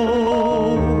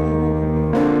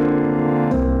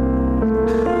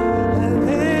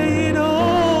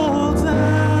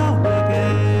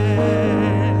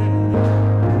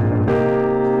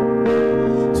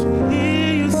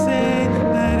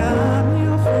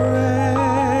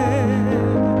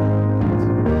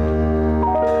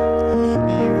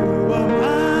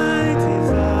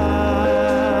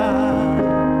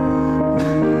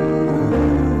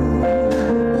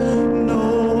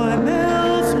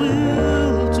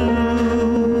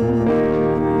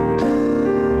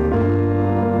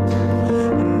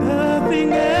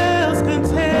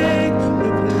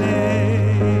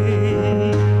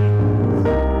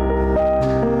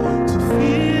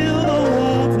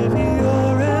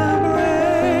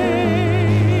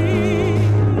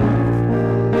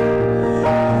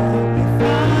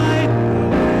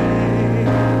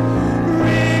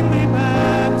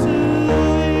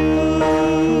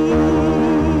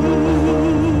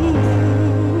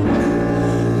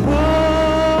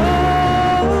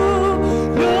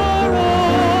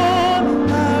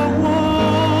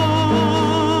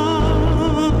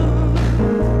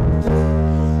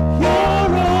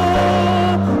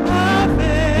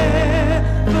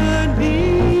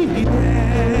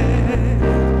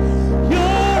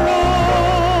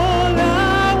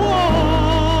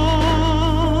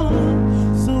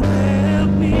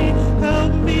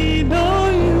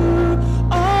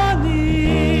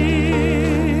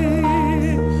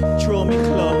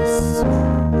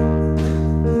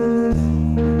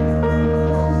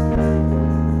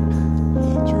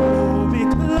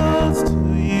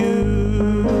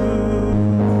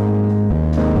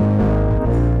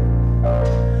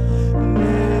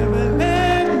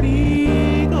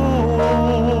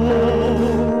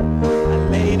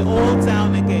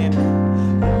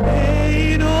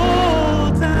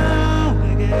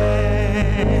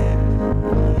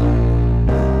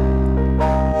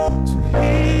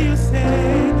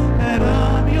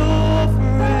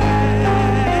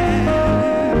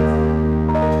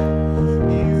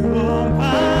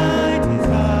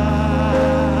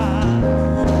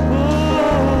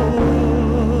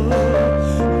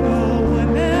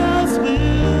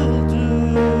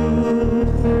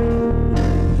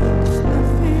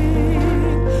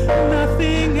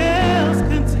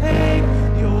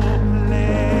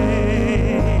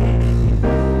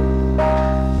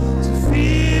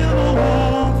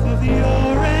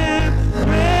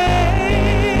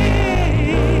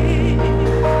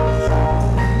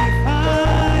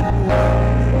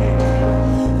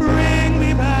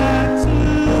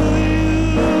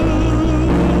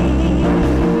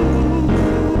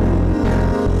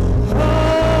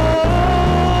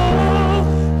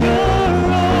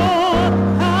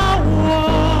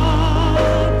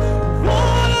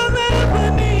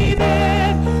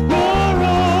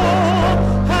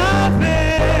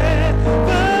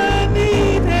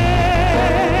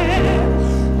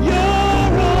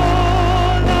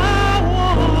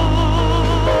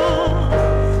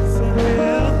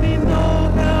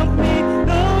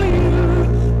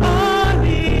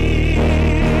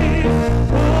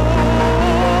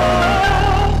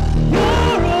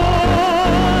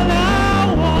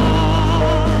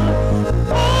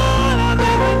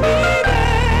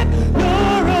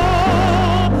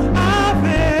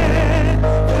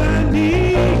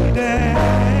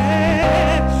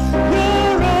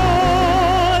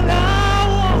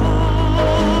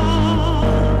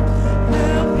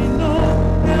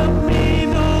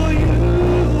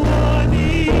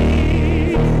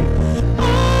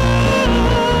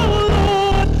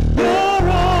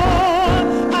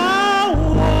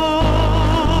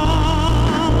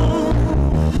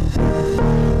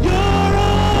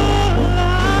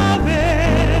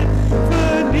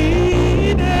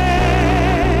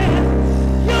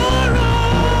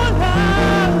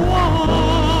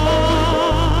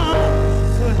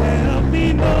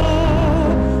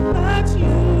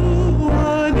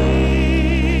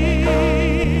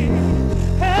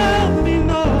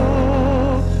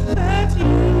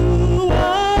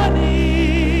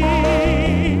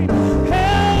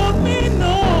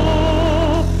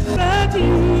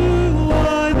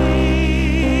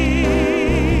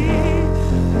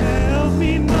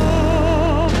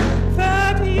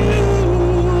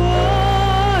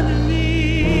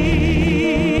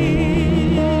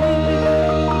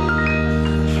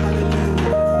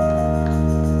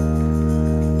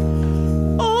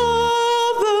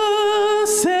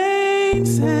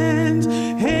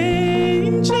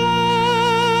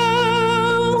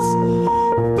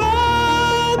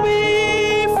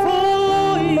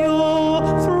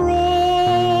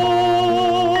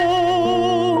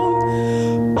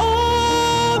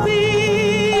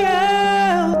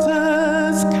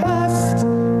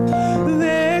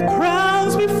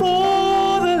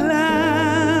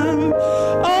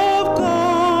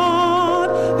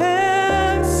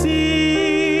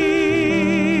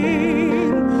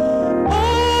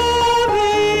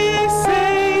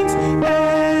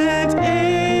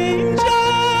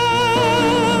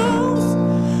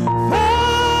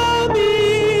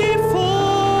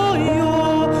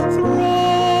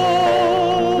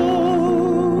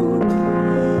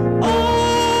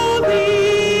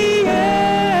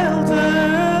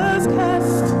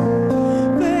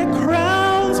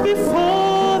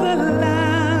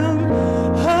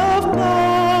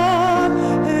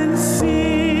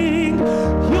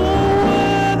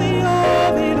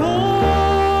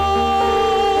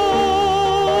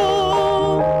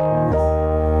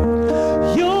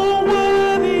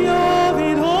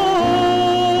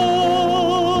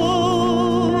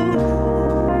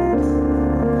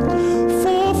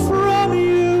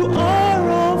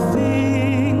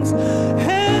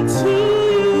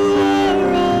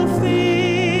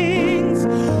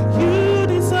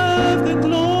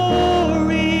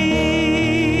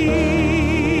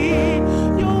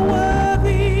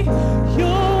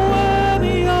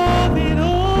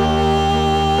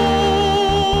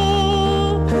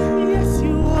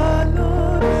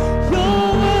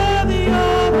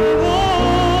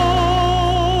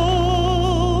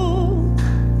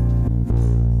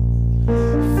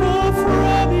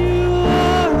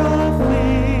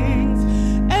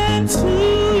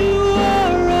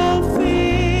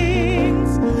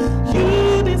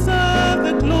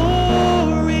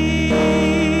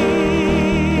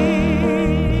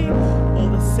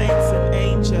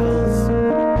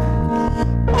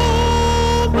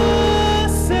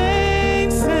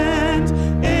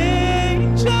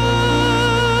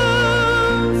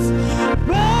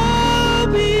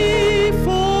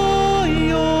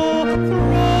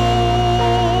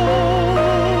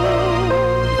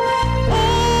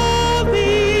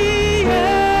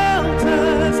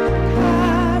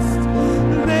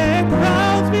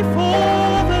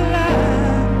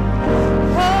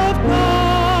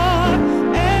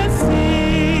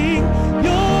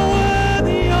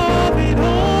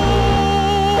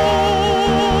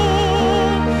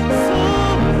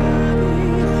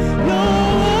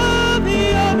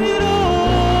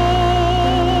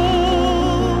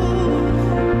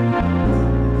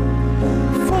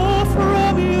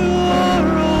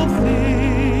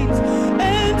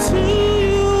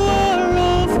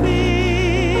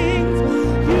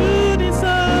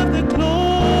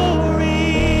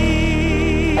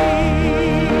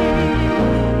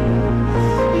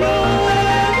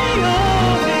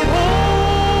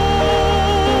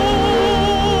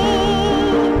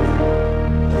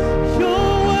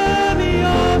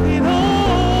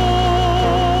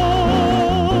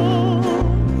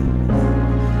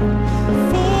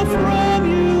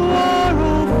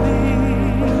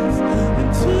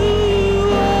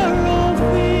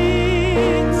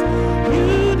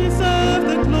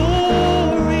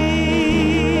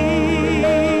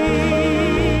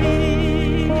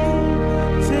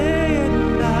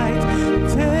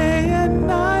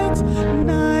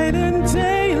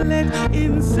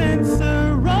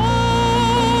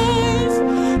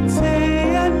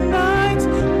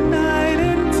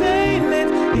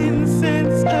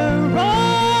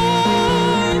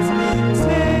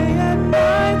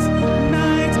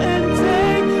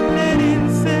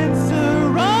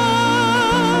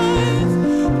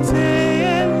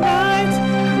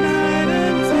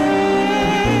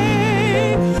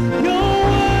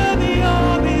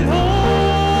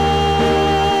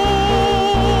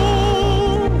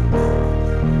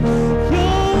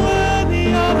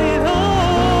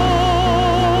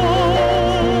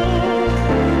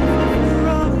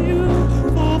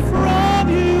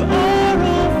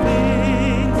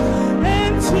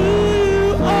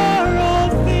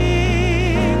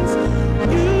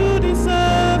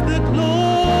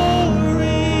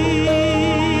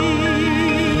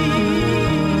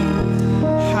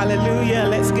 Hallelujah.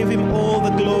 Let's give him all the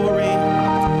glory.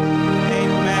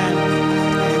 Amen.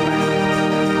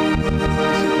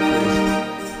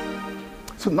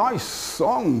 It's a nice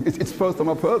song. It's the first time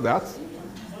I've heard that.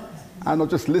 And I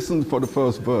just listened for the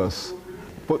first verse.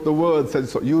 But the word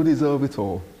says, so you deserve it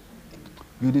all.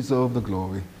 You deserve the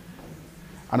glory.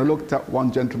 And I looked at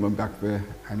one gentleman back there,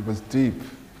 and it was deep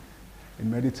in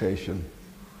meditation.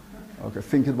 Okay,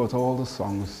 thinking about all the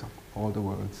songs, all the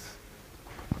words.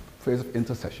 Praise of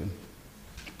intercession.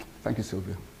 Thank you,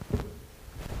 Sylvia.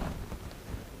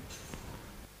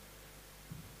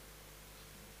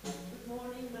 Good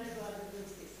morning, my brothers and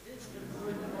sisters. Good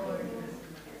morning, Lord.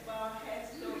 Bow our heads,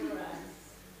 close our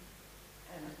eyes,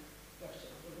 and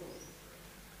worship the Lord.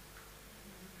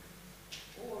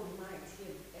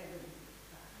 Almighty and heavenly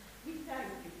Father, we thank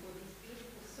you for these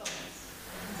beautiful songs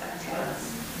that tell us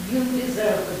you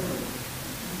deserve the glory.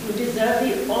 You deserve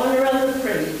the honor and the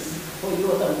praise, for you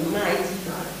are the mighty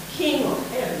God, King of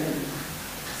heaven and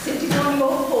earth, sitting on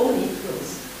your holy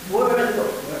throne, worthy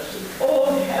of worship. All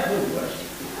heaven worship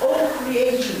you, all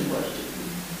creation worship you,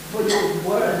 for you are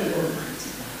worthy, Almighty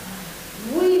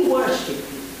God. We worship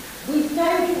you. We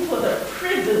thank you for the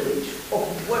privilege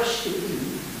of worshiping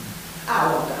you,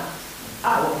 our God,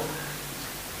 our God.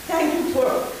 Thank you for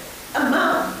a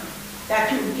mouth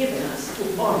that you've given us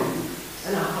to honor you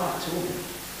and our heart to obey.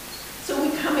 So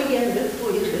we come again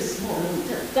before you this morning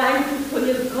to thank you for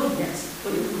your goodness,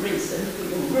 for your grace, and for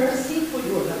your mercy, for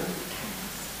your loving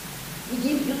kindness. We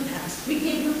give you thanks, we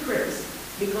give you praise,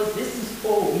 because this is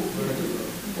all we can do.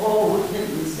 All we can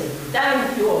do is say,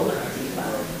 thank you, Almighty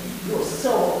Father. You're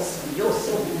so awesome, you're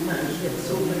so mighty, and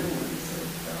so magnificent.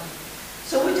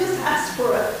 So we just ask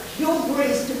for your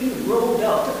grace to be rolled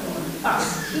out upon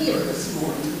us here this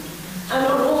morning, and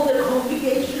on all the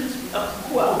congregations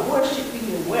who are worshiping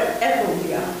you wherever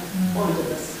we are under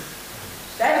the sun.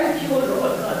 Thank you,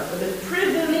 Lord God, for the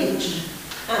privilege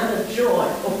and the joy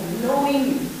of knowing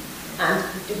you and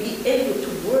to be able to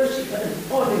worship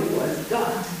and honor you as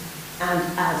God and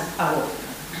as our God.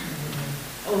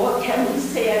 And what can we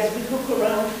say as we look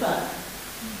around, Father?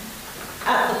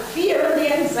 At the fear and the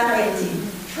anxiety,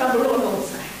 trouble on all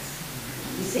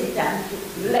sides, we say thank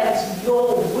you. Let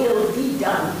your will be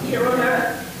done here on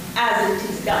earth as it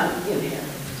is done in heaven.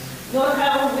 Not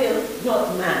our will,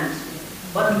 not man's will,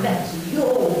 but let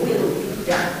your will be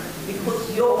done,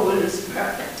 because your will is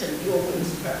perfect and your will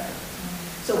is perfect.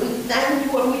 So we thank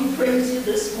you and we praise you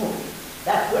this morning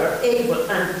that we're able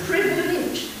and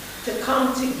privileged to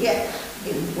come together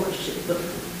in worship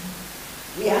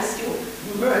before you. We ask you,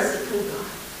 merciful God,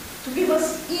 to give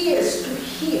us ears to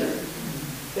hear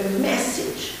the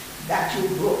message that you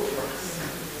brought for us.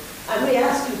 And we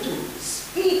ask you to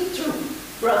speak through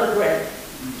Brother Greg,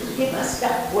 to give us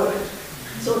that word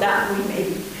so that we may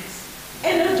be blessed.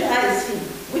 Energize him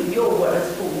with your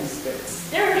words, Holy Spirit.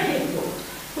 Stir him, Lord.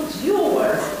 Put your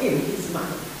words in his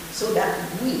mouth so that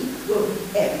we will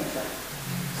be edified.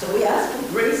 So we ask for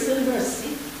grace and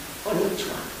mercy on each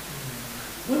one.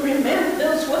 We remember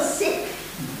those who are sick,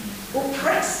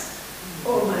 oppressed,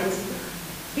 Almighty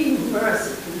God. Be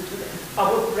merciful to them,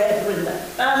 our brethren, the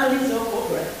families of our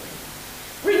brethren.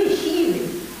 Bring healing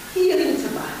to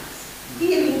bodies,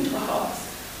 healing to hearts.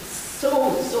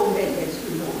 So many as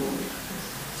you know, Lord.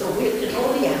 So we can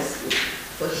only ask you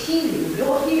for healing,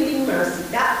 your healing mercy,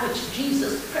 that which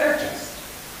Jesus purchased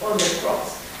on the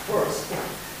cross for us all.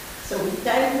 So we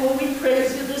thank you and we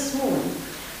praise you this morning,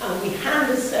 and we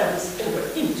hand the service over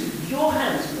into your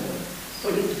hands, Lord,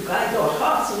 for you to guide our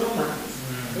hearts and our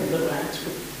minds in the right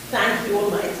way. Thank you,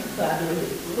 Almighty Father, in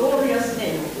the glorious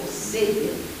name of our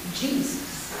Savior, Jesus.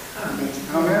 Amen.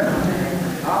 Amen.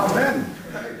 Amen.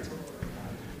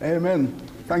 Amen.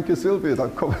 Thank you, Sylvia.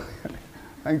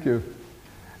 Thank you.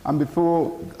 And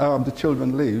before the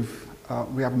children leave,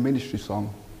 we have a ministry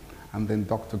song, and then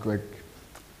Dr. Greg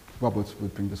Roberts will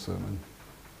bring the sermon.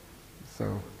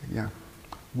 So, yeah.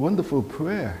 Wonderful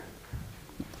prayer.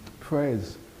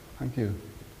 Praise. Thank you.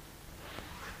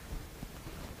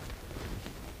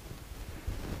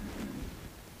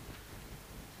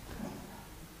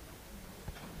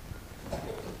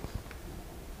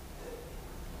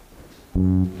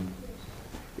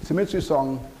 It's a ministry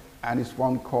song, and it's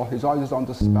one called His Eyes is on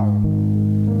the Sparrow.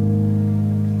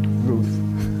 Ruth.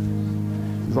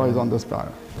 His Eyes on the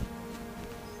Sparrow.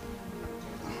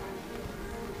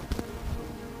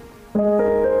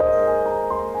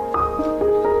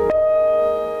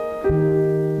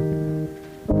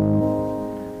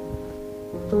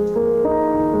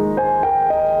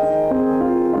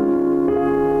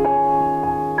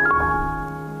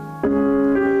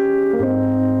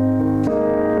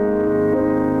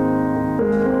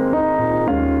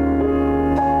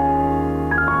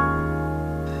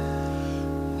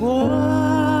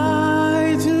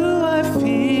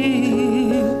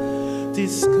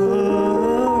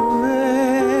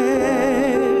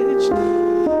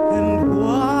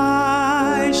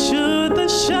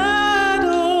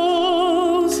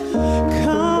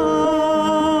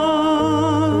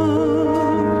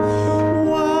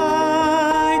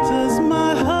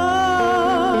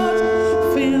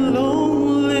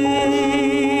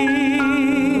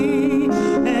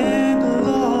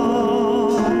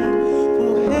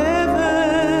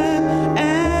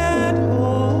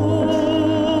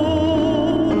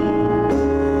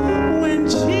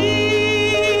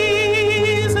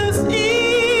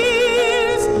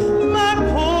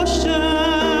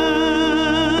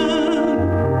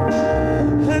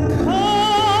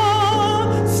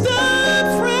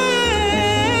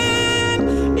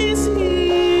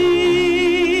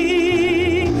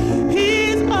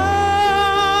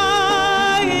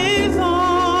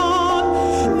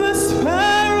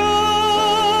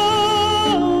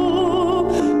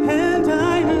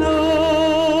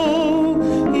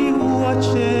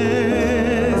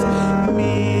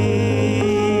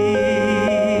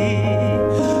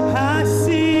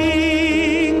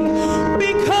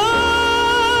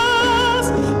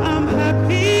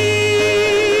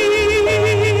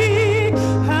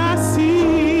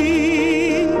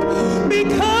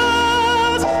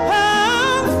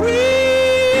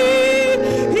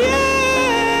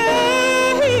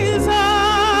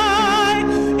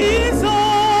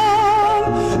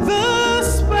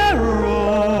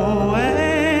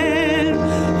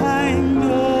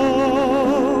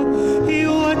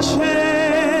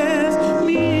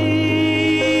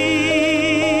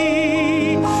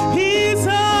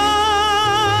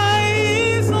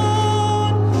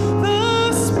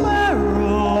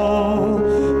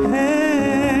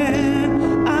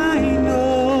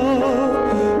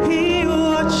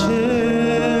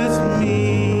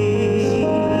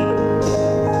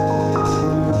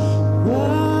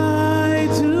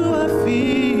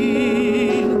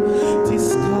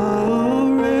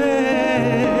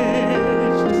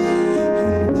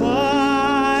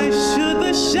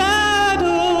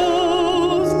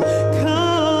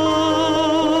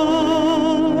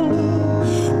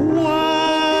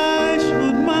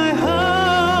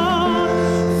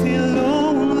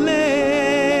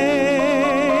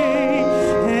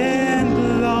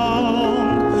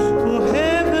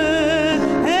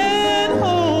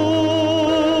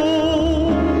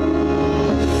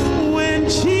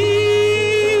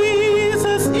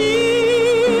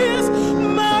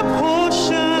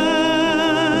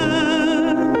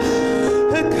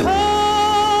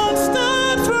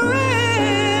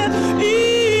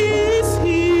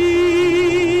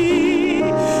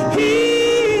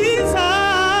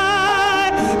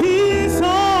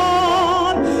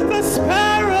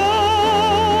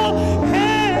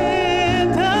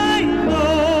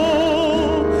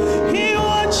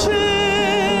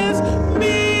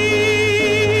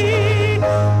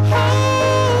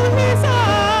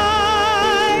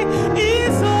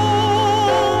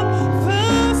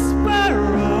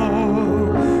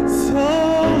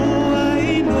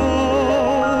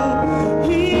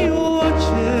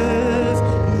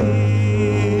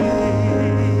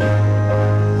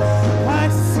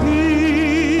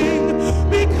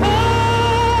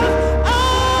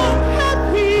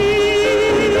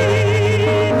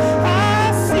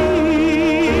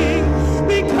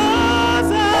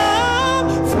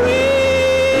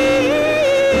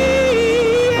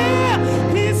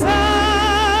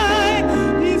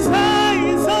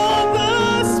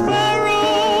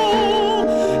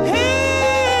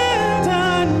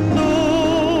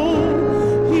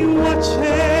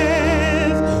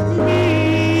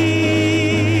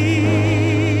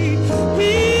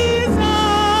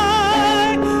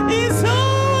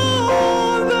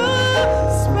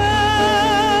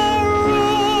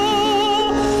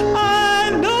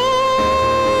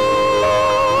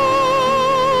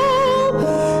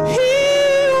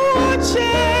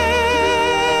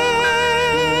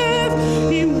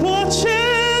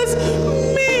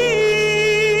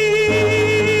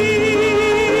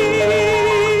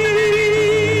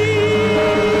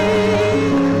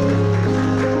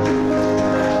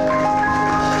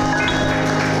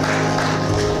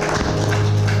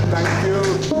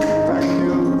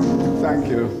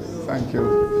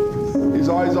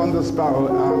 sparrow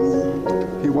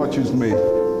and he watches me.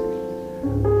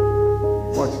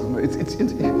 Watches me. It's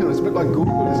a bit like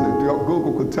Google, isn't it?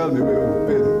 Google could tell me where I've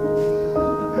been,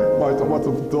 what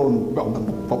I've done,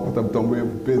 what I've done, where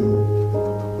I've been,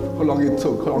 how long it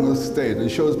took, how long I stayed. It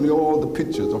shows me all the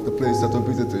pictures of the places that I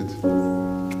visited.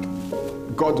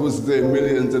 God was there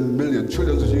millions and millions,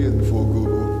 trillions of years before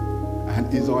Google,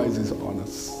 and his eyes is on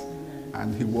us.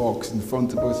 And he walks in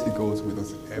front of us, he goes with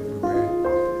us everywhere.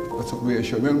 That's what we're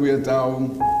showing. When we're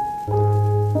down,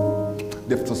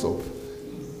 lift us up,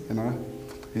 you know?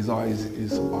 His eyes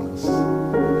is on us.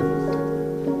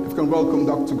 If we can welcome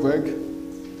Dr. Greg.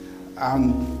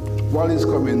 And while he's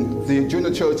coming, the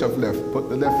junior church have left, but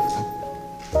they left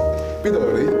a bit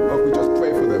early, but we just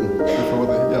pray for them before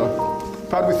they, yeah.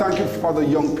 Father, we thank you for the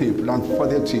young people and for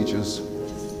their teachers.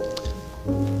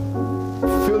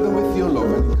 Fill them with your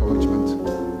love and encouragement.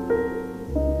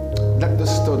 Let the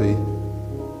study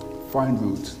find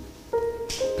root,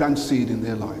 plant seed in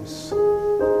their lives.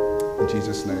 In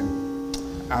Jesus' name.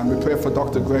 And we pray for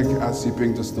Dr. Greg as he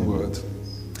brings us the word.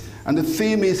 And the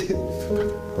theme is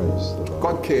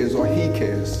God cares, or he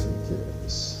cares.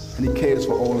 And he cares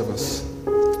for all of us.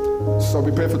 So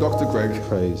we pray for Dr. Greg.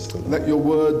 Let your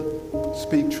word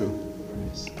speak true.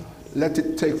 Let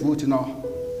it take root in our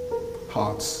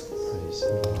hearts.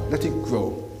 Let it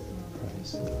grow.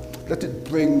 Let it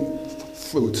bring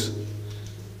fruit.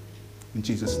 In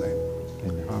Jesus' name.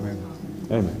 Amen. Amen.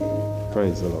 Amen.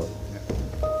 Praise the Lord.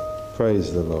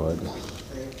 Praise the Lord.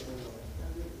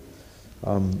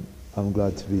 I'm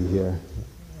glad to be here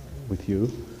with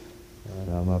you, and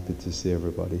I'm happy to see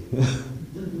everybody.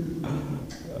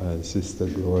 Sister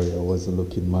Gloria wasn't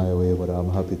looking my way, but I'm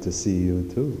happy to see you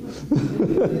too.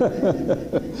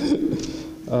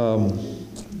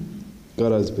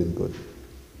 God has been good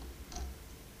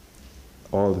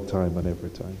all the time and every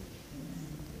time.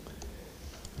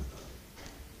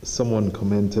 Someone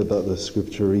commented that the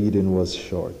scripture reading was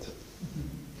short.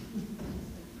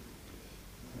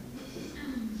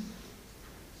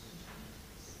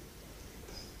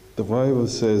 The Bible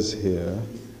says here,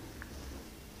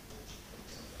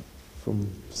 from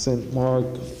St.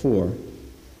 Mark 4,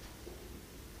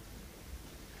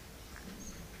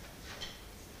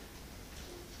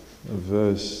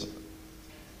 verse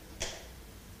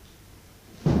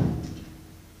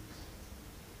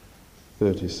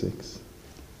 36.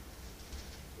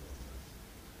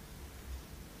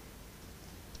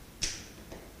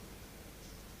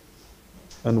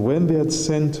 And when they had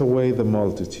sent away the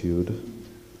multitude,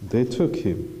 they took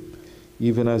him,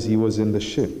 even as he was in the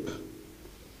ship.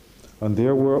 And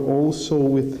there were also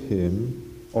with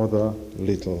him other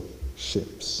little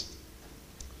ships.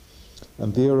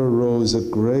 And there arose a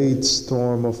great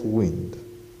storm of wind,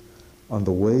 and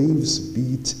the waves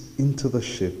beat into the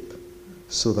ship,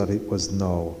 so that it was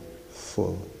now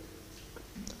full.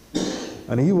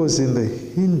 And he was in the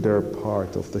hinder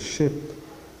part of the ship,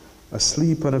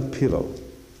 asleep on a pillow.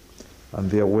 And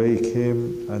they awake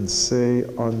him and say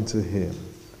unto him,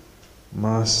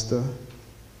 Master,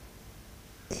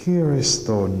 carest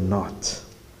thou not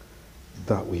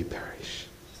that we perish?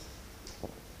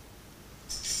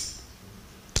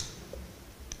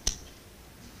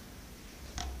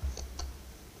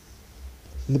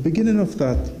 In the beginning of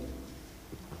that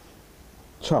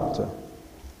chapter,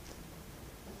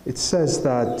 it says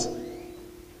that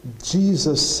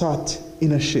Jesus sat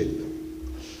in a ship.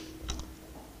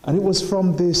 And it was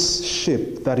from this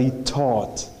ship that he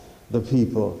taught the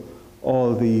people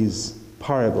all these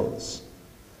parables.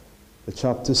 The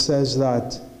chapter says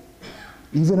that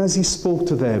even as he spoke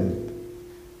to them,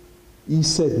 he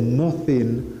said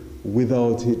nothing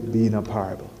without it being a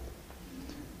parable.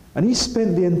 And he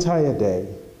spent the entire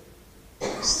day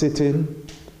sitting,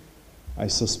 I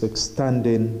suspect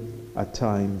standing at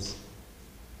times,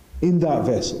 in that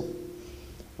vessel.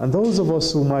 And those of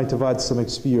us who might have had some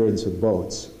experience with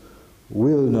boats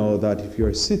will know that if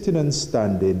you're sitting and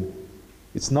standing,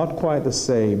 it's not quite the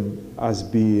same as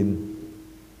being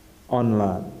on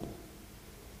land.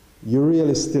 You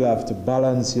really still have to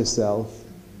balance yourself,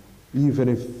 even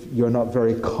if you're not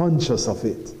very conscious of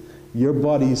it. Your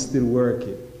body is still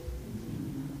working.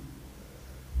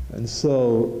 And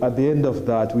so at the end of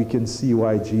that, we can see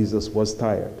why Jesus was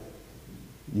tired.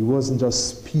 He wasn't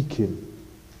just speaking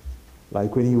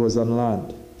like when he was on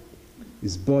land.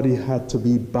 His body had to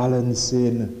be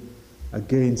balancing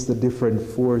against the different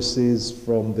forces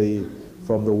from the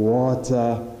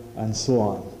water and so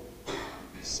on.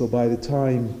 So by the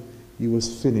time he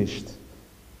was finished,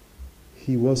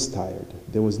 he was tired.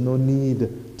 There was no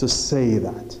need to say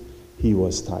that he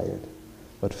was tired,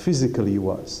 but physically he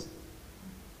was.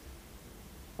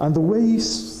 And the way he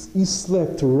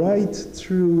slept right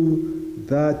through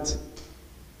that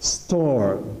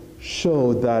storm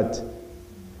showed that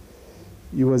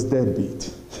he was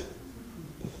deadbeat.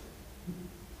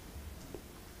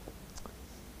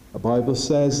 The Bible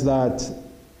says that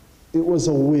it was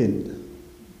a wind,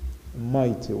 a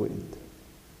mighty wind.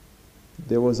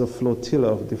 There was a flotilla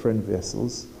of different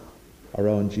vessels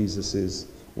around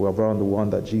around the one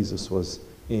that Jesus was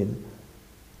in.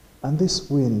 And this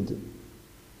wind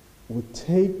would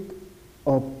take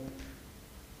up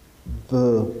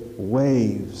the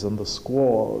waves and the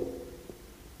squall,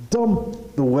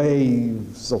 dump the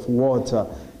waves of water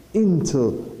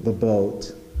into the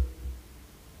boat.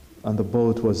 And the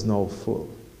boat was now full.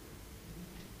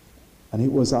 And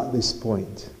it was at this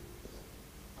point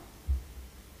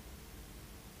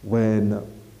when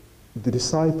the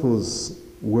disciples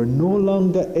were no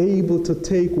longer able to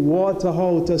take water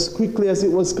out as quickly as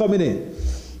it was coming in.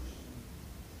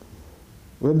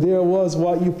 When there was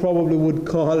what you probably would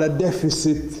call a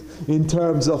deficit in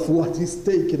terms of what is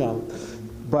taken out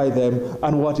by them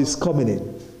and what is coming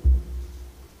in.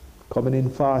 Coming in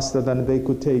faster than they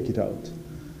could take it out.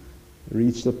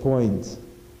 Reached a point,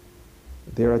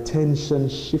 their attention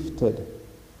shifted.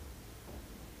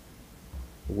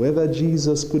 Whether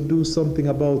Jesus could do something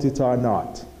about it or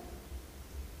not,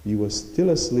 he was still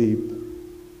asleep,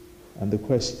 and the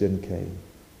question came,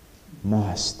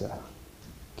 Master,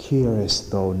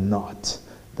 carest thou not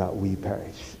that we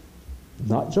perish?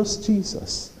 Not just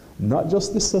Jesus, not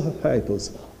just the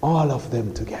disciples, all of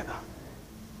them together.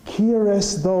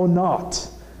 Carest thou not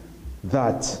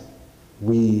that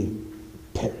we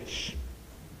perish?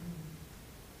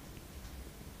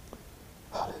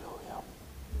 Hallelujah.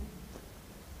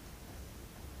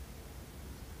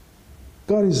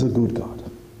 God is a good God.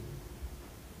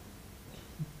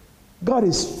 God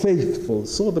is faithful,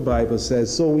 so the Bible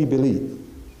says, so we believe.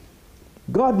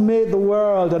 God made the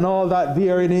world and all that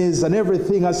therein is, and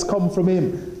everything has come from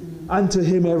him, and to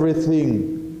him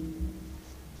everything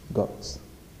goes.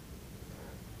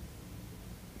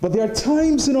 But there are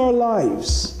times in our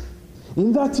lives,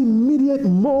 in that immediate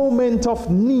moment of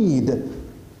need,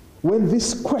 when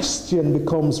this question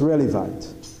becomes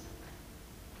relevant.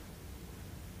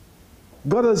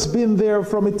 God has been there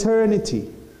from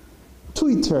eternity to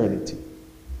eternity.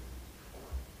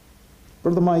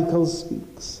 Brother Michael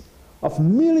speaks of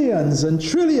millions and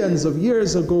trillions of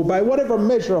years ago, by whatever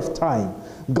measure of time,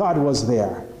 God was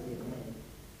there.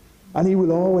 And he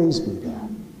will always be there.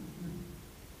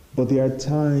 But there are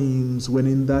times when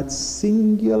in that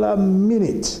singular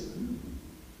minute,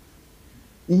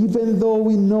 even though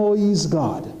we know he's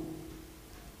God,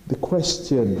 the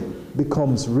question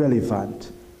becomes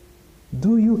relevant.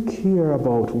 Do you care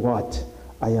about what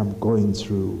I am going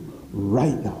through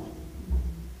right now?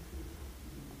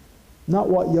 Not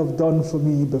what you have done for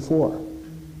me before.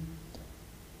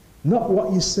 Not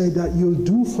what you say that you'll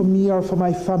do for me or for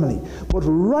my family. But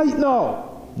right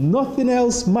now, nothing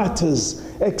else matters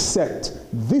except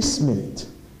this minute.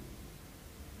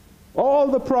 All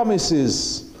the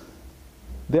promises,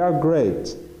 they are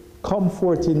great,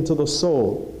 comforting to the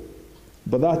soul.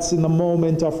 But that's in the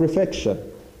moment of reflection.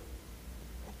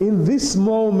 In this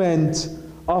moment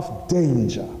of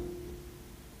danger,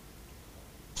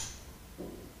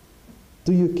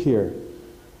 do you care,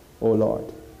 oh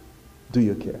Lord? Do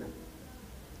you care?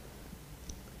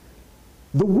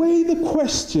 The way the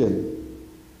question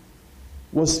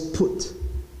was put,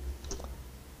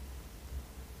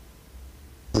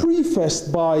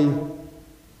 prefaced by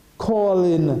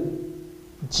calling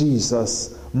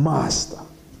Jesus Master,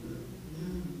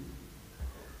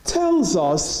 tells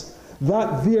us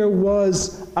that there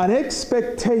was an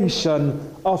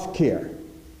expectation of care.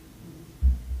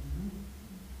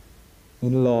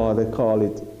 In law, they call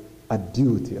it a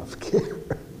duty of care.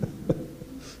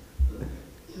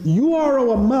 You are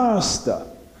our master.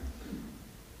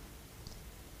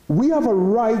 We have a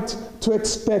right to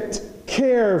expect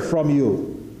care from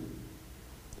you.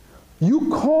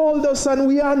 You called us and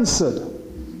we answered.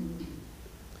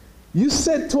 You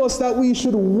said to us that we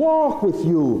should walk with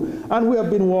you, and we have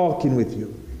been walking with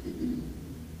you.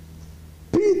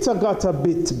 Peter got a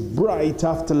bit bright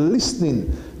after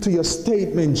listening to your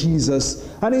statement, Jesus,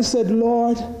 and he said,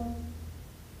 Lord,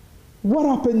 what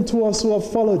happened to us who have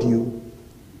followed you?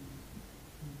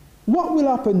 What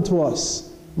will happen to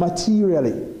us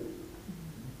materially?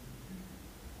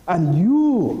 And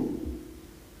you,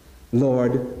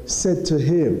 Lord, said to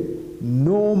him,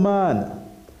 no man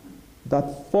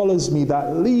that follows me,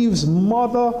 that leaves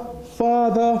mother,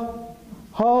 father,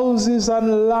 houses,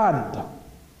 and land,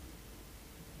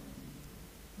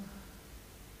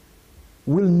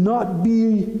 will not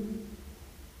be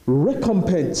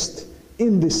recompensed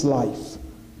in this life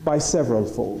by several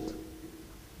fold.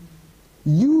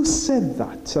 You said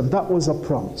that, and that was a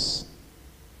promise.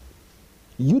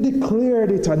 You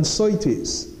declared it, and so it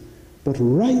is. But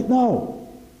right now,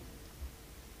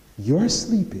 you're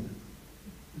sleeping,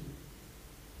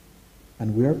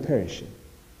 and we're perishing.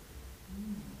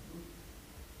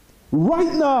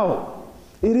 Right now,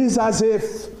 it is as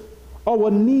if our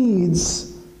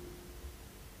needs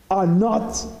are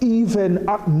not even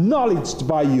acknowledged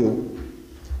by you.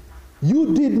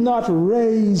 You did not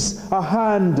raise a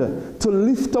hand to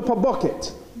lift up a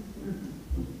bucket.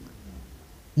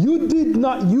 You did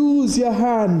not use your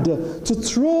hand to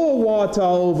throw water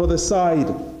over the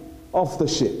side of the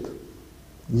ship.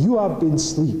 You have been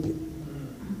sleeping.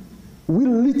 We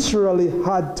literally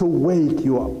had to wake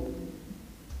you up.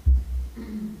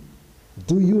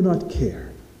 Do you not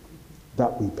care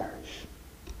that we perish?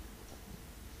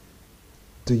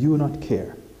 Do you not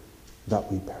care that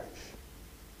we perish?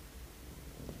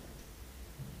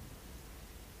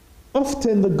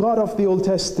 Often the God of the Old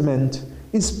Testament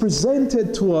is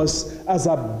presented to us as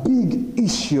a big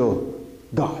issue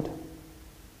God.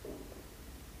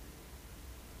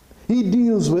 He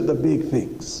deals with the big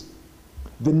things.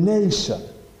 The nation,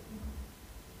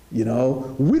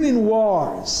 winning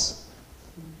wars.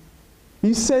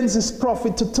 He sends his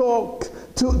prophet to talk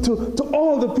to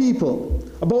all the people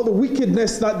about the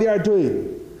wickedness that they are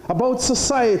doing, about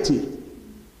society.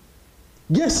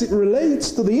 Yes, it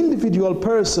relates to the individual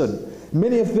person.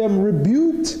 Many of them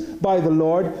rebuked by the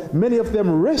Lord, many of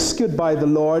them rescued by the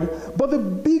Lord, but the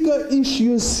bigger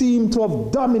issues seem to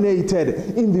have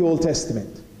dominated in the Old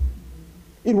Testament.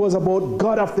 It was about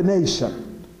God of the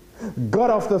nation, God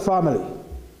of the family.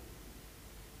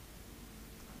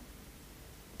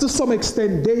 To some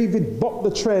extent, David bucked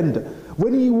the trend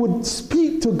when he would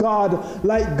speak to God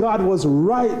like God was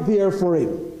right there for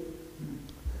him.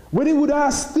 When he would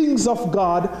ask things of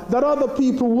God that other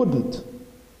people wouldn't.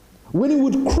 When he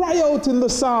would cry out in the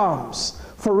Psalms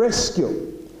for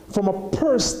rescue from a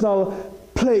personal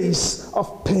place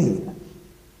of pain.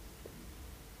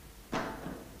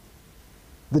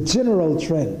 The general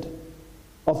trend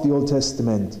of the Old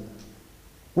Testament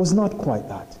was not quite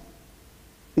that.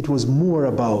 It was more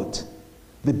about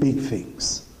the big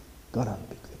things. God on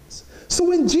big things. So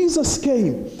when Jesus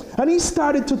came and he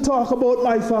started to talk about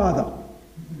my Father,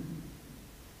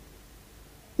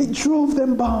 it drove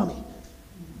them balmy.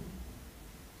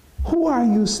 Who are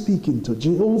you speaking to?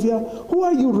 Jehovah? Who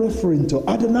are you referring to?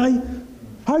 Adonai?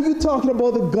 Are you talking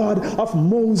about the God of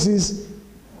Moses,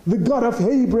 the God of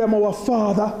Abraham, our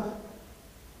father?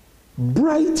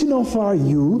 Bright enough are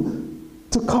you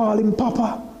to call him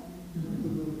Papa?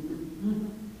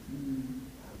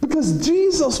 Because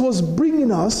Jesus was bringing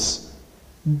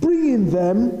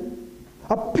them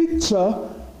a picture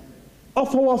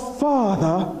of our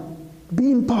Father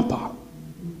being Papa,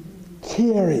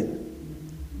 caring.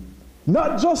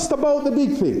 Not just about the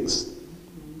big things.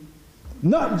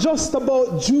 Not just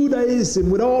about Judaism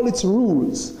with all its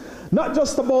rules. Not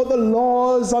just about the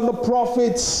laws and the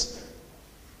prophets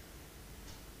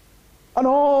and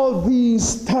all these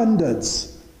standards.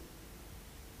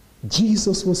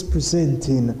 Jesus was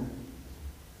presenting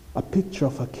a picture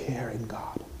of a caring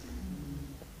God.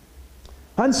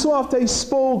 And so after he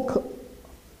spoke,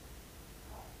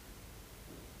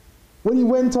 when he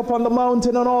went up on the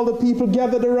mountain and all the people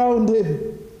gathered around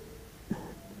him,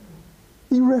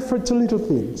 he referred to little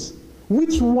things.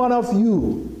 Which one of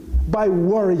you, by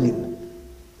worrying,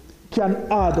 can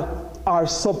add or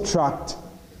subtract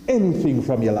anything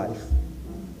from your life?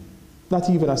 Not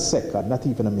even a second, not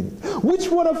even a minute. Which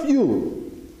one of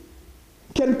you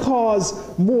can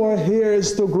cause more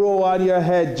hairs to grow on your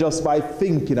head just by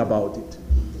thinking about it?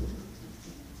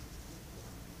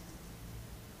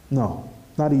 No.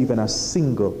 Not even a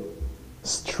single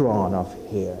strand of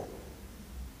hair.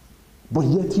 But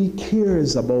yet he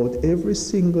cares about every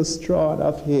single strand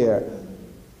of hair,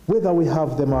 whether we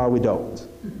have them or we don't.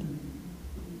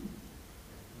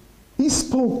 He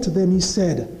spoke to them, he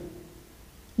said,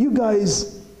 you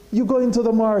guys, you go into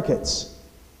the markets.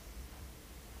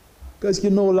 Because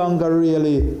you're no longer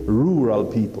really rural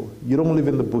people. You don't live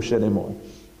in the bush anymore.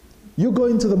 You go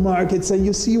into the markets and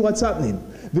you see what's happening.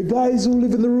 The guys who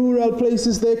live in the rural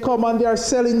places, they come and they are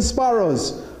selling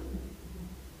sparrows.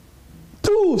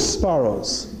 2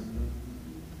 sparrows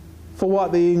for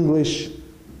what the English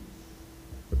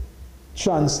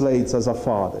translates as a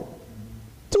farthing.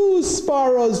 2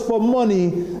 sparrows for money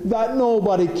that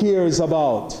nobody cares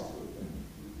about.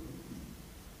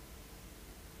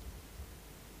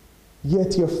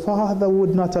 Yet your Father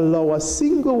would not allow a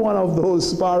single one of those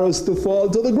sparrows to fall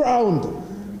to the ground.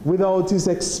 without his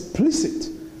explicit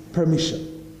permission.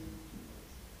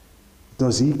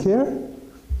 Does he care?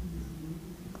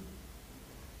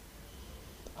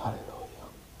 Hallelujah.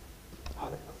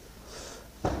 Hallelujah.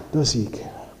 Does he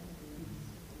care?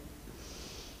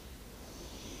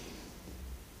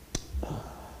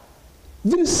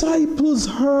 The disciples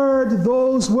heard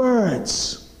those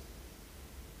words.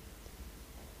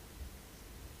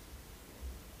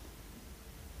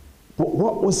 But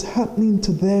what was happening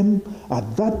to them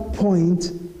at that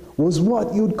point was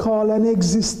what you'd call an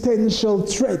existential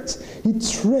threat. It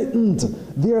threatened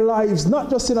their lives, not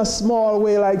just in a small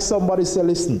way like somebody said,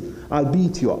 listen, I'll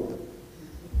beat you up.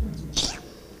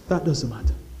 That doesn't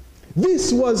matter.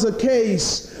 This was a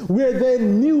case where they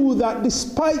knew that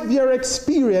despite their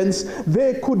experience,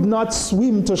 they could not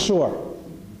swim to shore.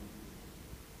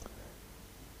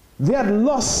 They had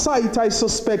lost sight, I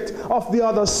suspect, of the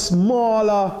other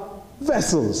smaller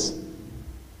vessels.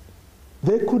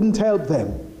 They couldn't help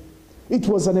them. It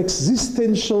was an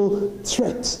existential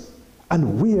threat.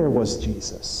 And where was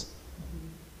Jesus?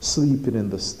 Sleeping in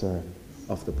the stern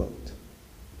of the boat.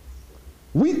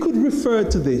 We could refer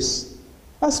to this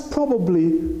as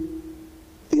probably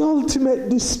the ultimate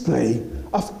display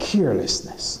of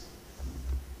carelessness.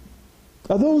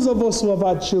 Now, those of us who have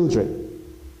had children,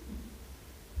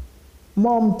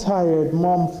 mom tired,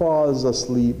 mom falls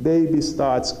asleep, baby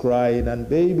starts crying, and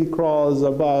baby crawls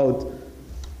about,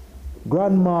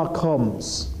 grandma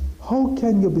comes. How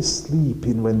can you be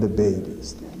sleeping when the baby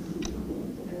is there?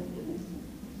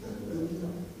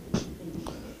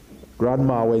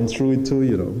 Grandma went through it too,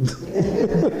 you know.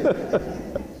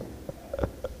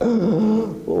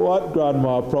 What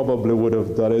grandma probably would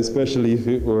have done, especially if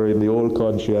it were in the old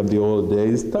country and the old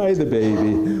days, tie the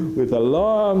baby with a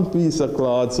long piece of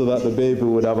cloth so that the baby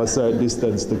would have a certain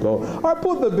distance to go, or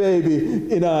put the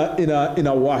baby in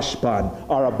a wash pan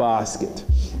or a basket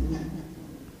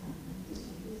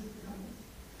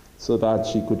so that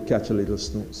she could catch a little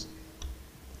snooze.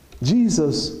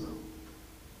 Jesus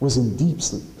was in deep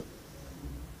sleep,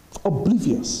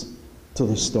 oblivious to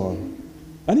the storm.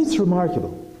 And it's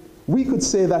remarkable. We could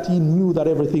say that he knew that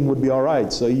everything would be all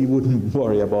right, so he wouldn't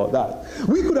worry about that.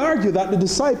 We could argue that the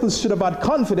disciples should have had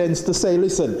confidence to say,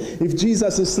 listen, if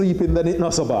Jesus is sleeping, then it's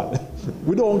not so bad.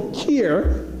 We don't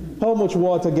care how much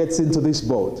water gets into this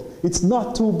boat. It's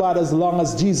not too bad as long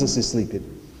as Jesus is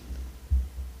sleeping.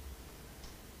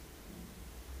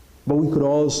 But we could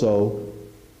also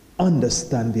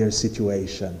understand their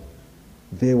situation.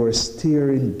 They were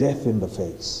staring death in the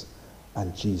face,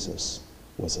 and Jesus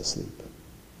was asleep.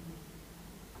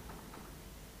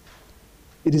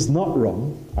 It is not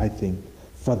wrong, I think,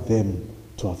 for them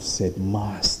to have said,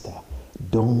 Master,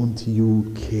 don't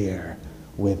you care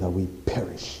whether we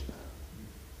perish?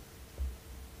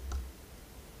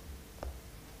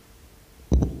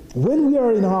 When we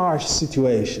are in harsh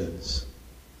situations,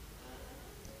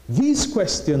 these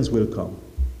questions will come.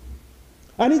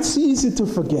 And it's easy to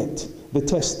forget the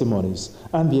testimonies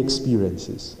and the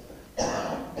experiences.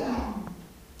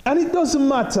 And it doesn't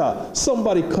matter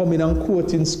somebody coming and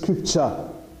quoting scripture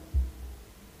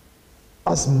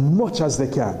as much as they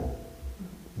can.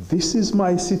 This is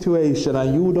my situation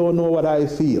and you don't know what I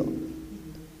feel.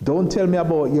 Don't tell me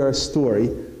about your story.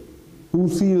 Who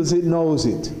feels it knows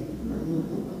it.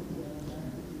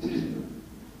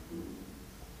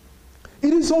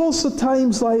 It is also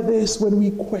times like this when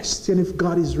we question if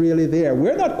God is really there.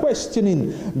 We're not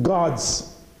questioning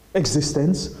God's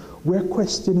existence. We're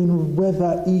questioning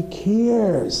whether he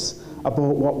cares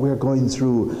about what we're going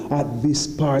through at this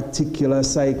particular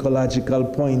psychological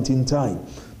point in time.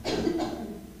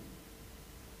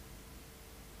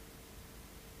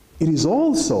 It is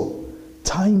also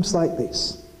times like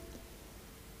this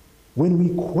when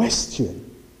we question,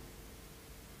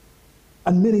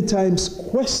 and many times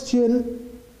question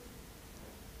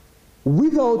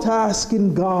without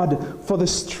asking God for the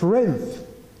strength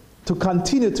to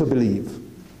continue to believe.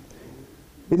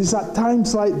 It is at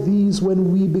times like these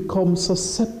when we become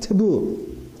susceptible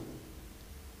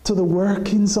to the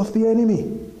workings of the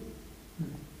enemy.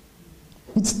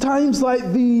 It's times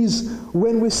like these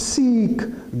when we seek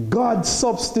God's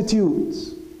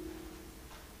substitutes.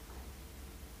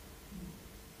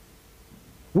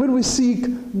 When we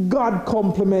seek God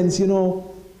compliments, you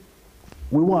know,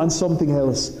 we want something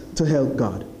else to help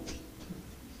God.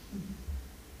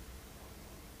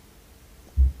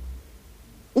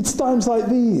 It's times like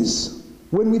these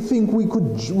when we think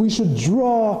we should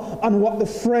draw on what the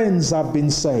friends have been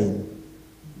saying,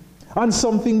 on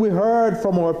something we heard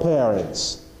from our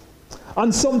parents,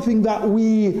 on something that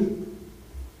we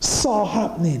saw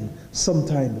happening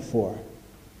sometime before.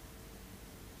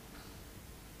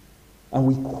 and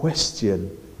we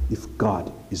question if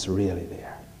God is really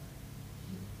there.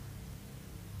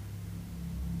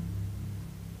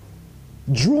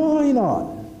 Drawing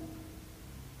on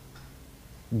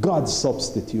God's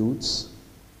substitutes,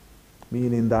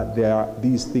 meaning that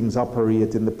these things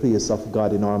operate in the place of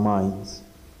God in our minds,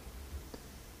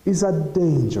 is a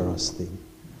dangerous thing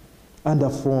and a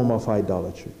form of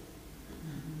idolatry.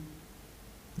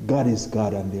 God is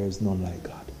God and there is none like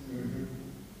God.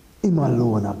 Him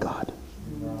alone a God.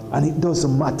 And it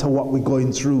doesn't matter what we're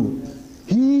going through.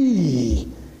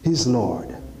 He is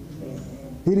Lord.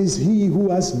 It is He who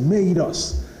has made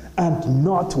us and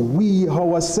not we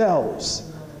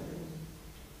ourselves.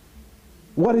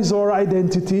 What is our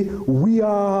identity? We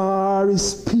are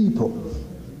His people,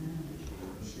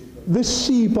 the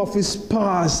sheep of His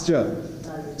pasture.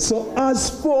 So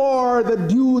as for the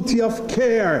duty of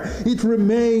care, it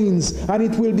remains and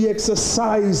it will be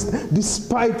exercised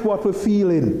despite what we're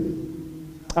feeling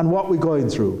and what we're going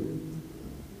through.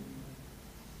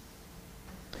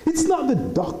 It's not the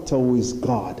doctor who is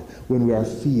God when we are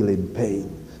feeling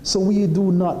pain. So we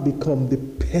do not become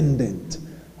dependent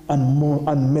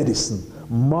on medicine,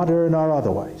 modern or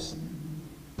otherwise.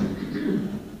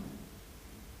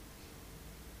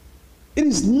 It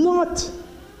is not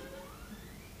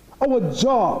our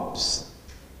jobs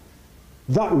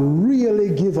that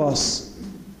really give us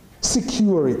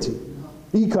security,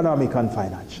 economic and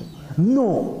financial.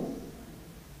 No.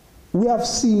 We have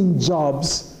seen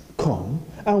jobs come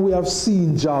and we have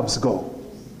seen jobs go.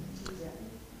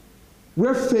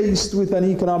 We're faced with an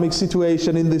economic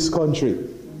situation in this country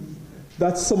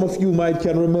that some of you might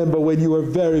can remember when you were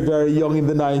very, very young in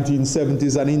the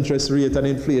 1970s and interest rate and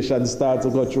inflation started to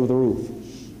go through the roof.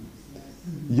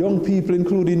 Young people,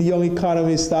 including young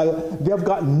economists, they have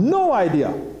got no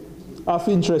idea of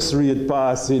interest rate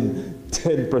passing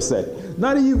 10%.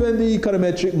 Not even the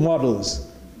econometric models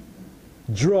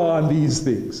draw on these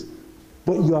things.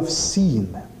 But you have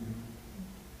seen them.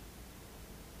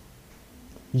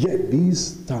 Yet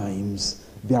these times,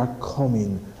 they are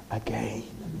coming again.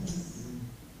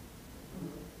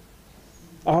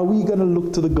 Are we going to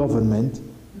look to the government,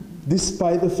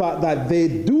 despite the fact that they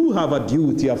do have a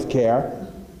duty of care?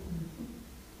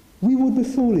 We would be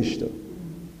foolish though,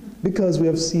 because we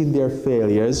have seen their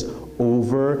failures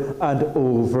over and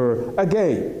over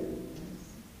again.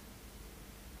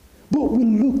 But we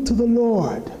look to the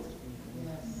Lord,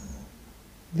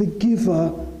 the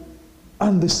giver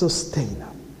and the sustainer.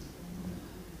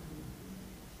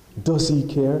 Does He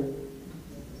care?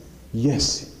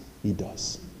 Yes, He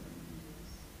does.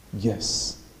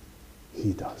 Yes,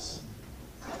 He does.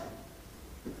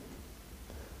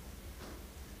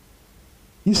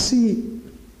 You see,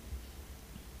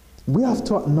 we have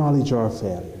to acknowledge our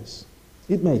failures.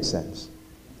 It makes sense.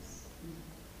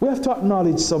 We have to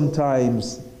acknowledge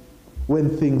sometimes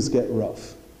when things get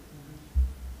rough.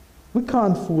 We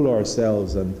can't fool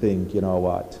ourselves and think, you know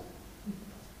what,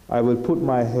 I will put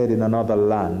my head in another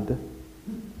land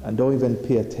and don't even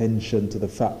pay attention to the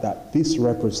fact that this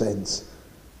represents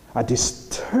a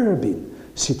disturbing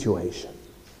situation.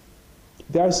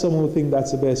 There are some who think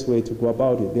that's the best way to go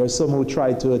about it. There are some who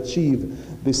try to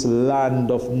achieve this land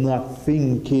of not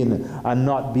thinking and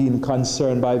not being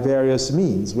concerned by various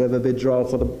means, whether they draw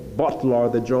for the bottle or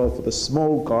they draw for the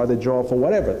smoke or they draw for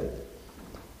whatever.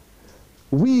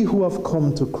 We who have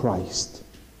come to Christ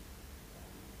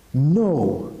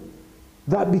know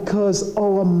that because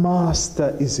our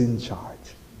Master is in charge,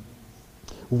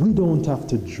 we don't have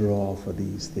to draw for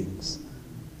these things.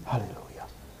 Hallelujah.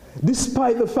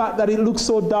 Despite the fact that it looks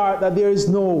so dark that there is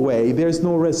no way, there is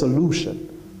no resolution,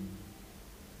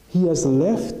 He has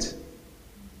left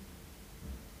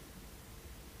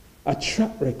a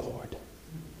track record,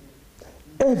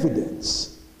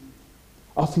 evidence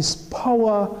of His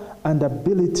power and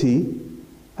ability,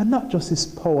 and not just His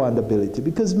power and ability,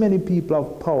 because many people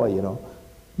have power, you know.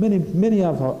 Many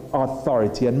have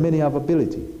authority and many have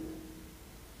ability.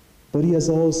 But He has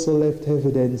also left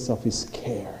evidence of His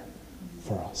care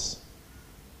for us.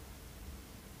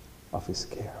 Of His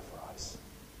care for us.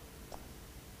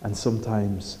 And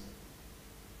sometimes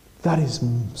that is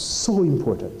so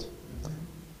important.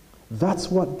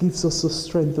 That's what gives us the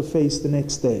strength to face the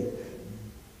next day.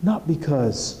 Not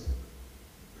because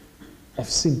of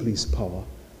simply His power,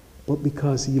 but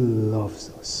because He loves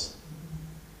us.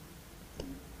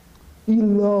 He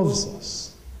loves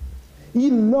us.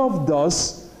 He loved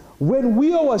us when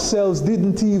we ourselves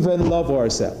didn't even love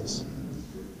ourselves.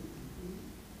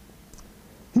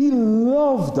 He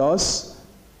loved us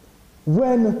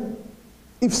when,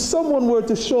 if someone were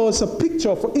to show us a picture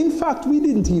of, in fact, we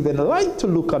didn't even like to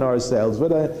look at ourselves,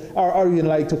 or even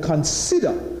like to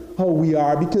consider how we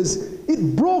are because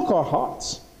it broke our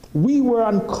hearts. We were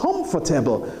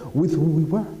uncomfortable with who we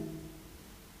were.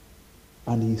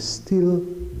 And he still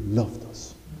loved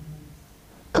us.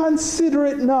 Consider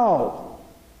it now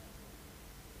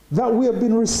that we have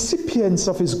been recipients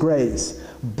of his grace,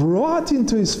 brought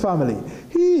into his family.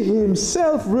 He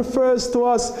himself refers to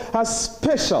us as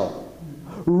special,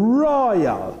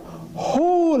 royal,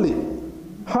 holy.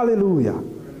 Hallelujah.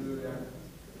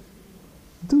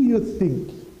 Do you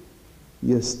think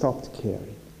he has stopped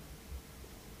caring?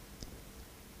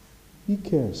 He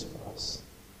cares for us.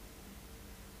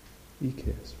 He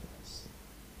cares for us.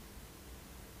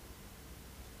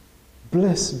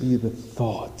 Blessed be the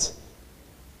thought.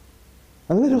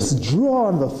 And let us draw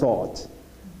on the thought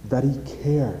that he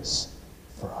cares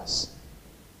for us.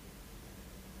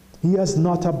 He has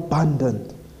not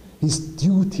abandoned his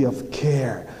duty of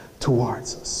care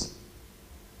towards us.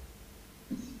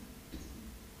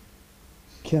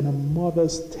 Can a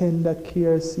mother's tender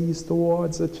care cease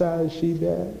towards a child she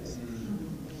bears?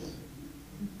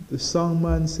 The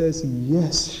songman says,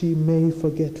 yes, she may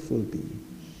forgetful be,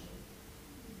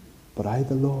 but I,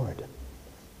 the Lord,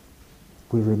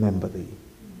 will remember thee.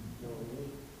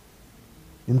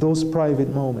 In those private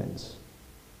moments,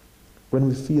 when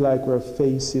we feel like we're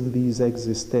facing these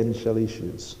existential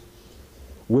issues,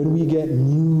 when we get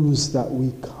news that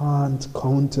we can't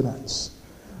countenance,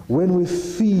 when we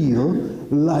feel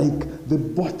like the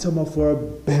bottom of our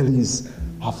bellies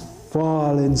have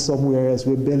fallen somewhere as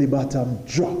we belly bottom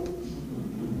drop,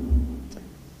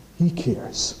 he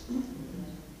cares.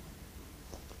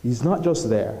 He's not just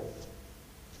there,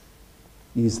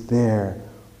 he's there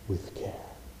with care.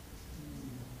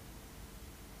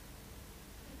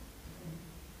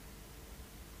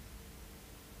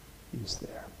 He's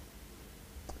there.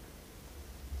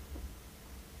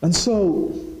 And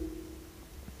so,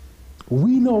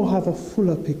 we now have a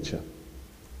fuller picture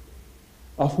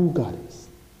of who God is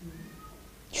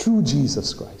through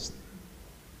Jesus Christ.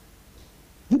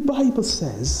 The Bible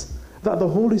says that the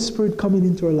Holy Spirit coming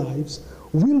into our lives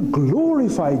will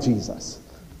glorify Jesus.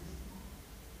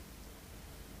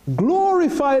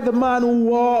 Glorify the man who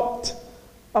walked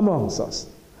amongst us.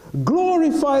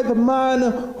 Glorify the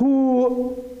man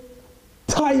who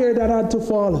tired and had to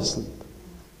fall asleep.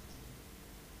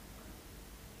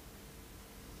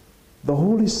 The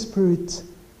Holy Spirit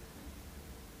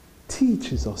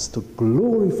teaches us to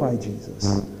glorify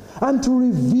Jesus and to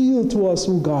reveal to us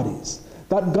who God is.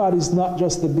 That God is not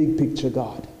just the big picture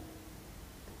God.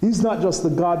 He's not just the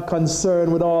God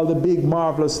concerned with all the big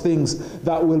marvelous things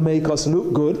that will make us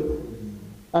look good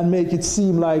and make it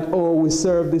seem like, oh, we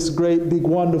serve this great, big,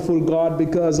 wonderful God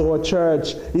because our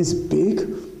church is big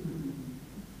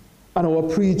and our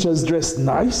preachers dress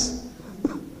nice.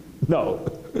 No.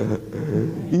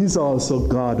 He's also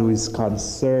God who is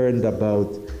concerned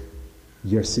about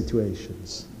your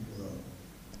situations,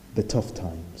 the tough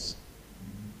times,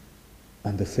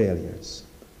 and the failures.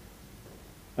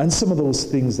 And some of those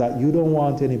things that you don't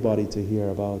want anybody to hear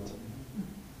about.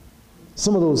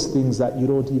 Some of those things that you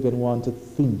don't even want to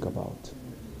think about.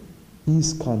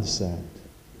 He's concerned.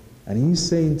 And he's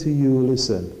saying to you,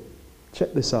 listen,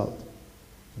 check this out.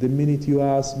 The minute you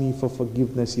ask me for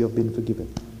forgiveness, you have been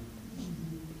forgiven.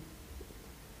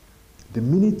 The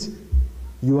minute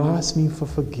you ask me for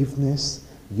forgiveness,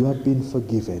 you have been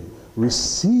forgiven.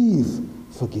 Receive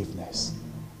forgiveness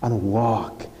and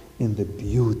walk in the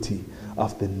beauty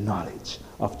of the knowledge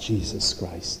of Jesus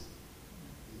Christ.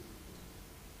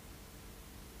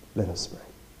 Let us pray.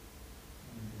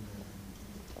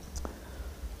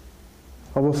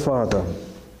 Our Father,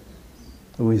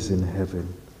 who is in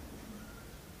heaven,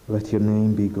 let your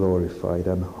name be glorified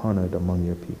and honored among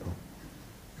your people.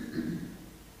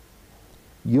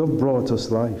 You've brought us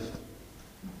life.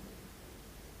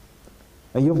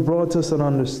 And you've brought us an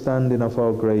understanding of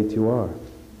how great you are.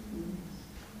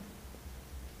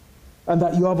 And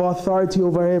that you have authority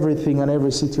over everything and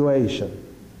every situation.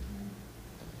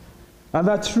 And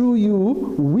that through you,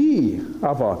 we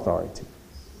have authority.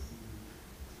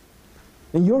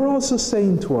 And you're also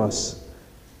saying to us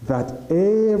that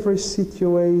every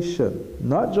situation,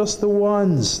 not just the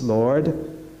ones, Lord,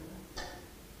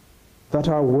 that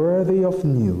are worthy of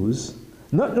news,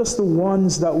 not just the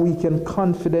ones that we can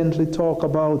confidently talk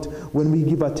about when we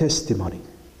give a testimony,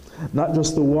 not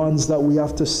just the ones that we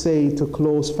have to say to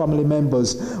close family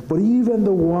members, but even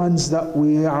the ones that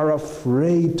we are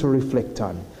afraid to reflect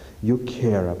on. You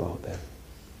care about them.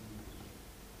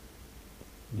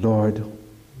 Lord,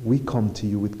 we come to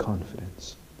you with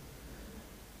confidence.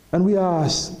 And we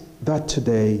ask that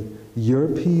today your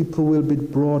people will be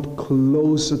brought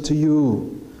closer to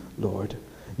you, Lord.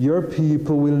 Your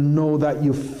people will know that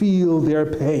you feel their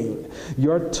pain.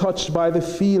 You're touched by the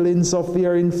feelings of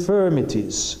their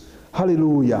infirmities.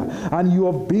 Hallelujah. And you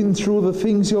have been through the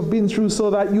things you have been through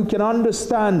so that you can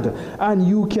understand and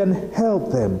you can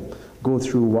help them go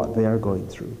through what they are going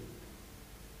through.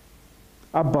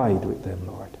 Abide with them,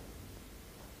 Lord.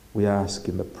 We ask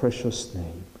in the precious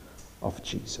name of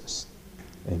Jesus.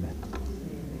 Amen.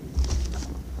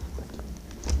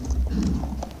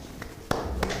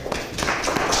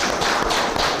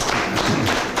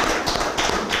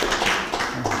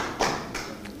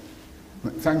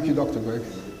 Thank you, Dr. Greg.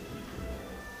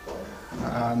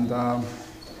 And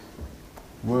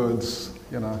words,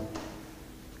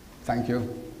 thank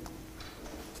you.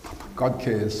 God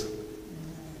cares.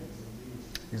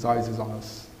 His eyes is on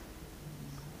us.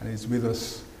 And he's with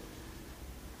us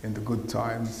in the good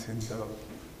times, in the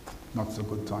not so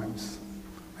good times.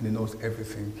 And he knows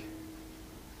everything.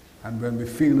 And when we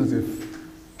feel as if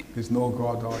there's no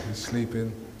God or he's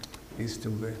sleeping, he's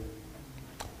still there.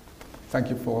 Thank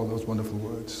you for all those wonderful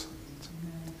words.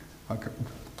 Okay.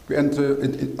 We enter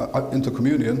into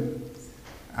communion,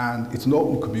 and it's an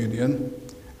open communion,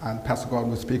 and Pastor Gordon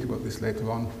will speak about this later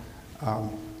on,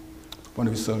 one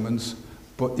of his sermons.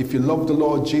 But if you love the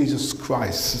Lord Jesus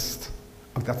Christ,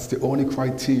 that's the only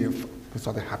criteria for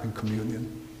sort of having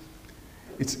communion.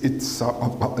 I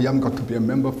haven't got to be a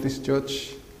member of this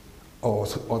church or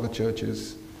other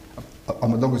churches. As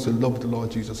long as you love the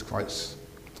Lord Jesus Christ,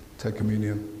 take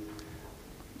communion.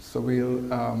 So we'll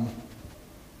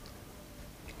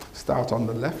start on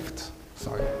the left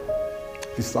side,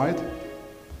 this side.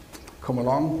 Come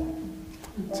along,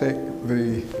 take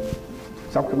the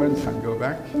sacrament and go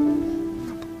back.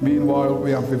 Meanwhile,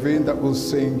 we have Vivian that will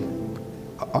sing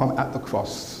at the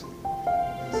cross.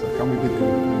 So can we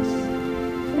begin, please?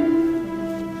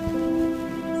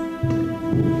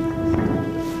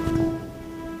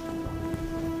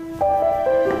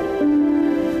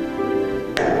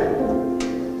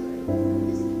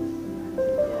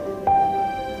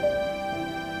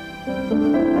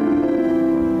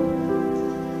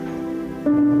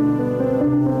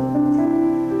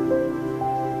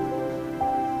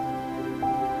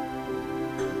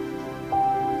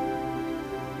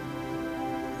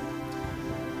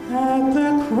 At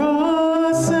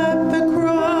the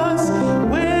cross,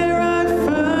 where I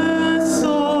first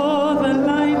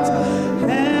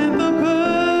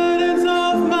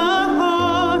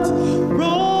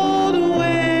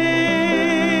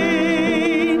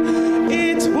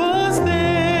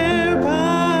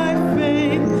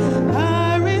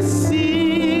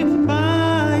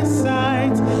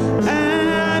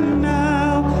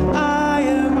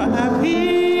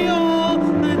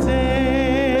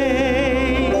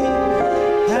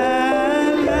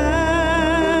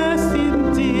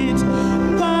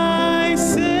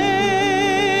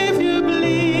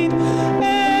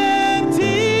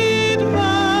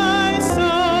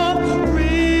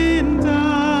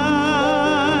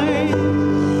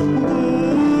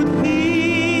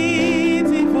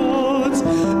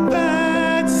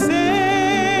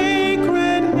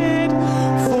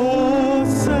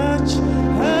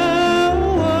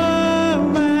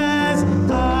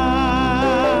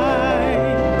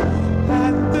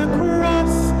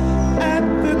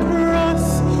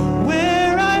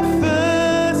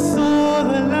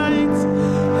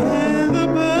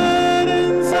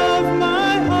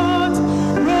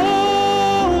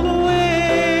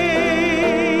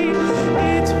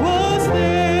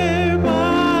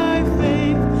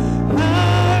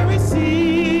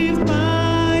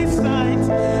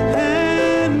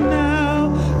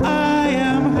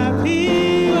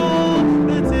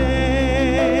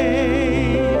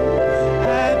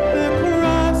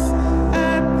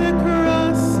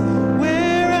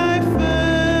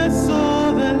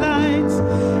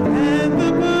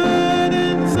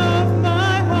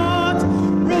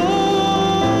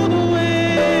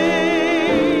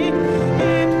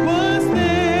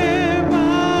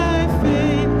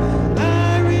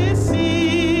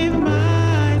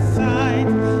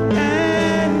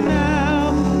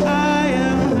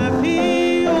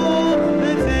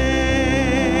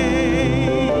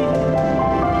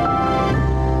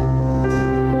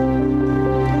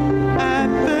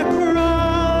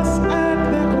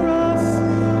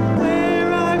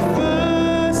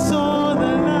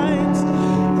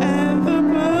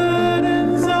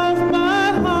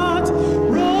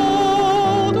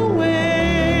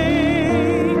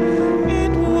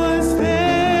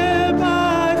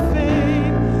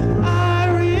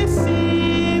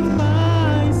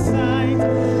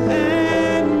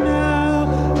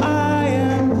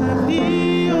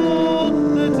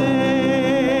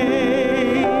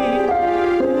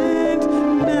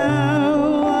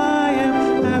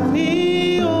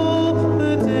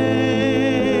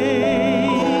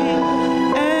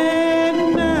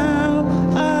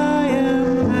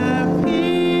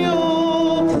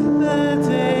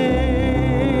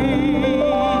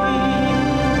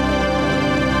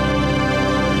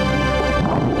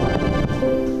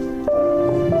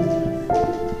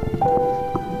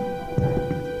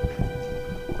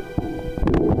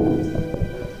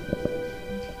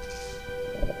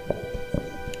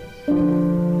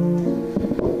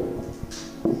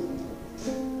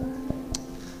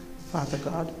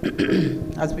God,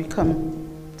 as we come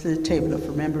to the table of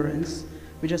remembrance,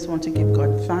 we just want to give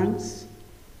God thanks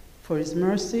for his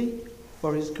mercy,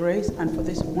 for his grace, and for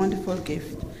this wonderful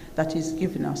gift that he's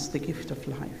given us, the gift of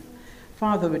life.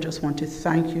 Father, we just want to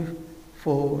thank you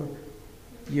for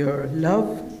your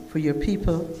love, for your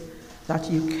people, that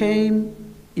you came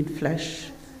in flesh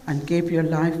and gave your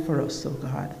life for us, oh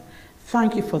God.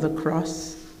 Thank you for the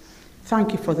cross.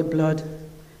 Thank you for the blood.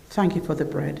 Thank you for the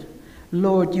bread.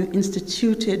 Lord, you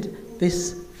instituted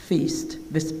this feast,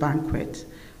 this banquet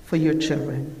for your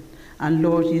children. And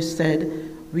Lord, you said,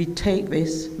 we take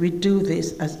this, we do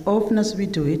this as often as we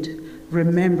do it,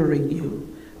 remembering you.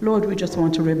 Lord, we just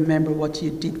want to remember what you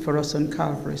did for us on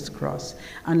Calvary's cross.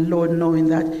 And Lord, knowing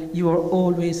that you are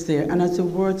always there. And as the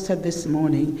word said this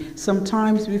morning,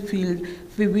 sometimes we feel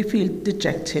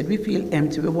dejected, we feel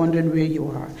empty, we're wondering where you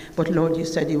are. But Lord, you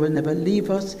said you will never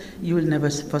leave us, you will never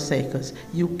forsake us.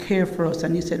 You care for us,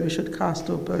 and you said we should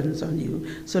cast our burdens on you.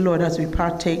 So Lord, as we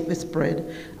partake this bread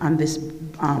and this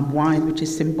wine, which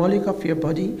is symbolic of your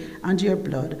body and your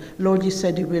blood, Lord, you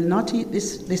said you will not eat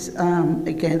this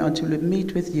again until we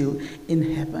meet with you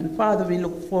in heaven. Father, we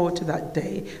look forward to that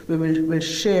day. We'll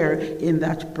share in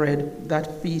that bread,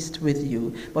 that feast with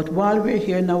you. But while we're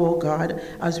here now, oh God,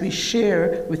 as we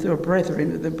share with our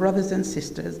brethren, with the brothers and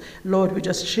sisters, Lord, we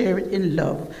just share it in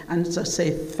love and just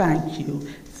say thank you.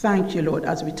 Thank you, Lord,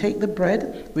 as we take the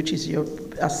bread, which is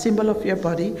a symbol of your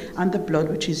body, and the blood,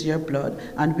 which is your blood.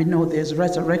 And we know there's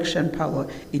resurrection power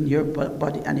in your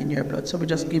body and in your blood. So we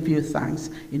just give you thanks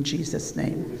in Jesus'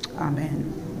 name.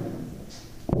 Amen.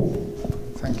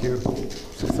 Thank you,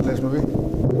 Sister Lesmarie.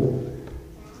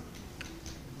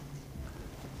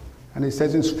 And it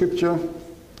says in Scripture,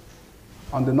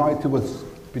 on the night he was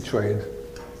betrayed,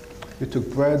 he took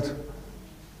bread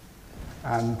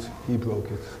and he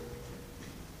broke it.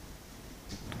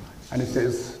 And it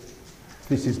says,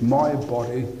 this is my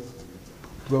body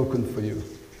broken for you.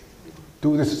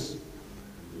 Do this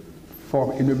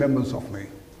in remembrance of me.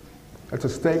 Let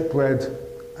us take bread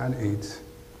and eat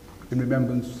in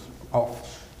remembrance of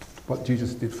what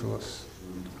Jesus did for us.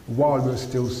 While we're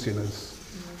still sinners,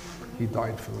 he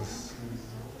died for us.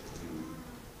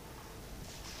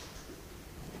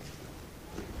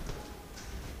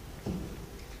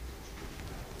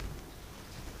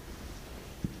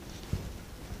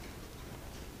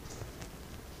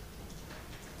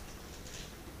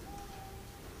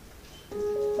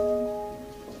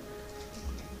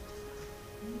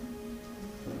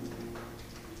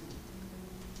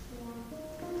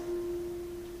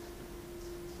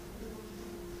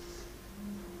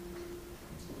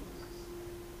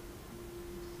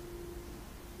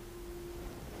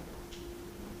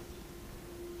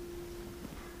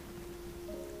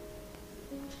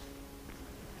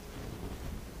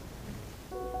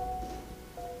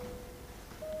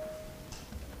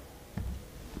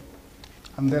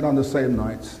 And then on the same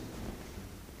night,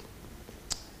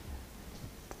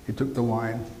 he took the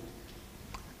wine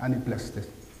and he blessed it.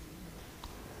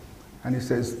 And he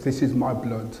says, this is my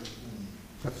blood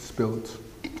that's spilled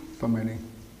for many.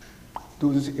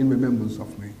 Do this in remembrance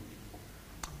of me.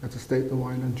 Let us take the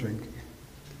wine and drink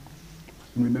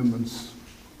in remembrance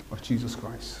of Jesus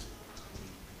Christ.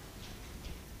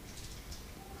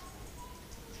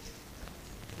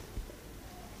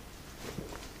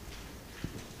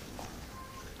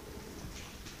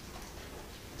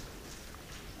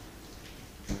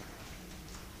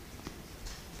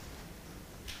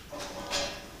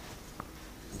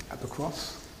 The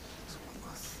cross.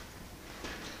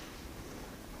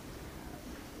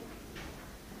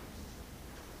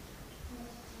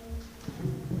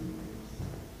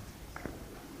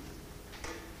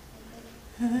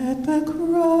 At the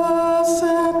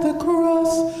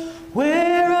cross,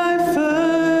 where I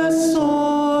first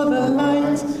saw the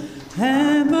light,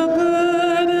 and the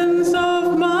burdens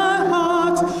of my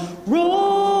heart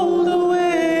rolled away.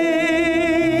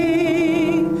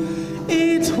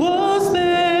 It was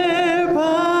there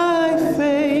by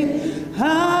faith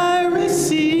I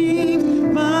received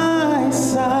my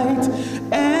sight,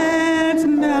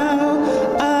 and now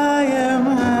I am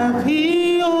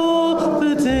happy all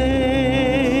the day.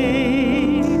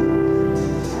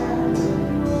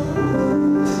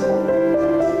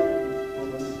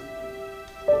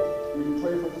 We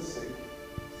pray for the sick.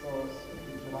 So, if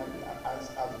you like, as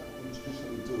we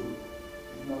traditionally do,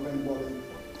 if you know anybody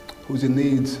who's in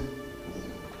need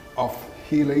of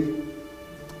healing,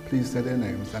 please say their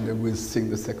names, and then we'll sing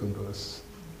the second verse.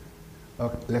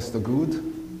 Lester Good,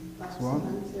 that's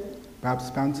one. Babs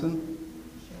Spanton.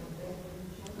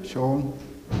 Sean.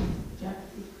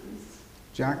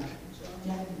 Jack.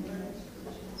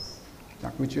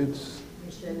 Jack Richards.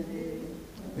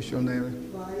 Michelle Naylor.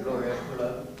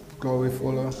 Gloria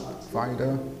Fuller.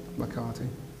 Vida McCarthy.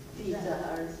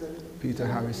 Peter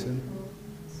Harrison.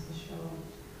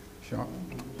 Sharp.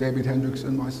 David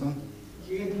Hendrickson, my son.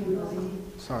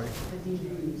 Sorry.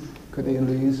 Kadeen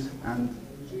Lees and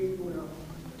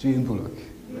Jean Bullock.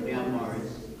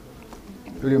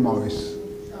 William Morris.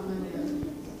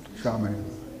 Charmaine.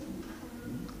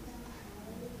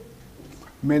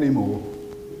 Many more.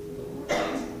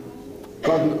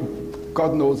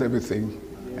 God knows everything,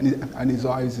 and his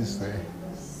eyes is there.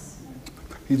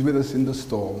 He's with us in the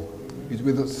storm. He's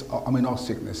with us in our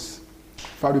sickness.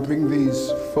 Father, we bring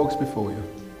these folks before you.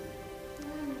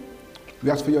 We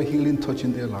ask for your healing touch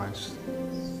in their lives.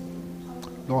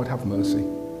 Lord, have mercy.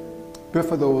 Pray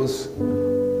for those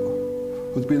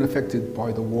who've been affected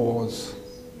by the wars,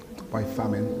 by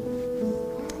famine,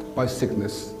 by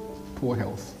sickness, poor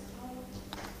health,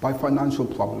 by financial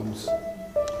problems,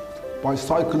 by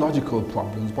psychological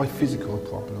problems, by physical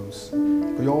problems,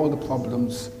 by all the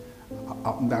problems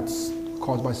that's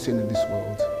caused by sin in this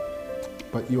world.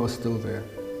 But you are still there.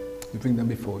 We bring them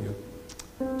before you.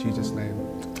 In Jesus' name.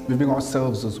 We bring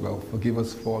ourselves as well. Forgive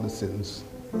us for all the sins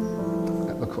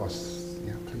at the cross.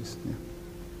 Yeah, please. Yeah.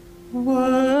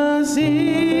 Was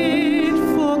it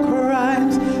for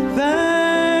crimes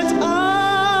that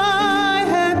I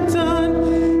had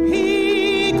done?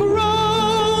 He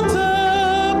groaned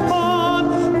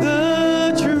upon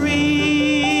the tree.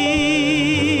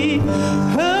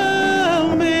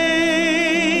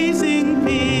 Amazing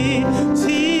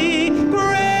pity,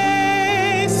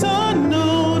 grace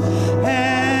unknown,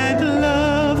 and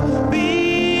love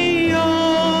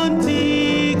beyond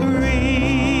degree.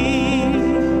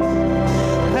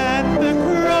 At the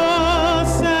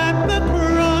cross,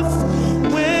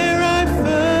 where I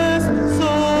first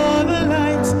saw the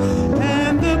light,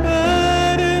 and the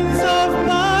burdens of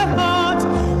my heart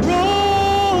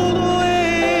rolled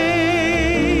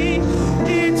away.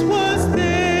 It was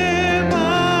there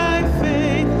by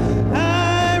faith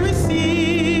I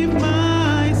received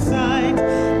my sight,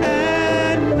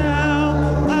 and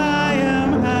now I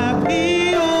am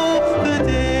happy all the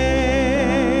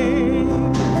day.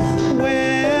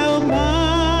 Well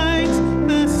might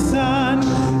the sun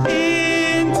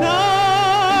in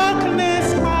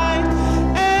darkness hide,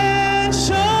 and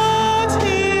shut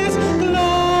his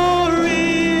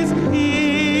glories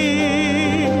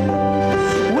here,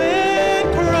 when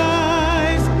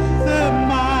Christ the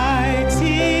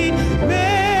mighty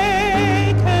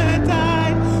Maker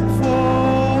died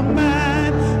for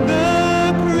man,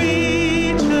 the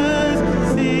creature's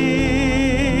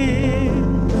sin.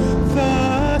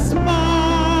 Thus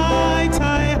might I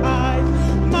hide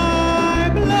my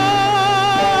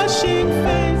blushing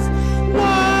face,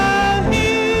 while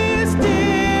his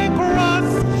dear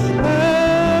cross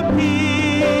appears.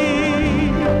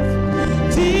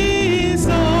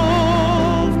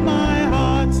 Dissolve my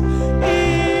heart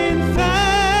in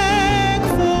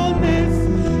thankfulness,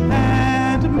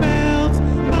 and melt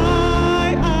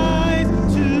my eyes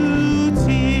to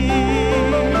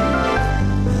tears.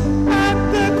 At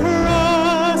the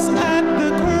cross,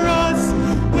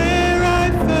 where I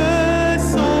first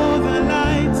saw the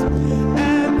light,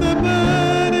 and the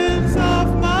burdens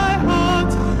of my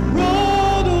heart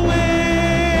rolled away.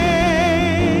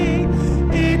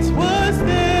 It was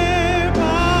there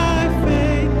by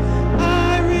faith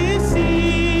I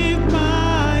received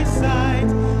my sight,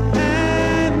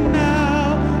 and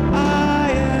now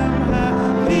I am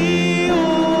happy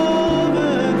all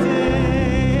the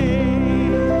day.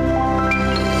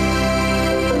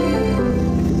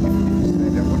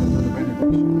 They want to do the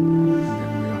benediction, and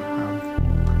then we'll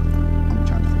have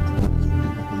chant for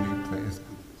people who need prayers.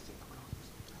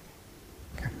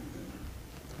 Okay.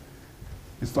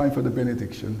 It's time for the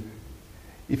benediction.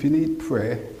 If you need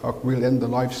prayer, we'll end the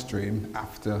live stream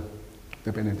after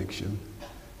the benediction.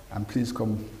 And please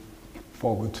come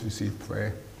forward to receive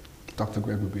prayer. Dr.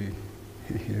 Greg will be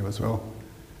here as well,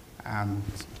 and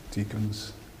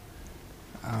deacons.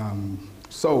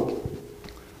 So,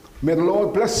 may the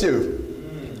Lord bless you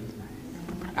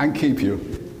and keep you.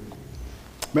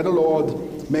 May the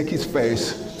Lord make his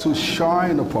face to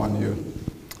shine upon you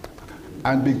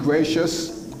and be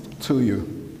gracious to you.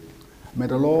 May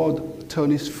the Lord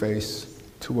turn his face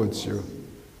towards you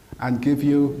and give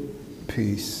you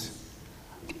peace.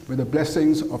 May the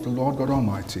blessings of the Lord God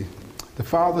Almighty, the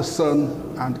Father,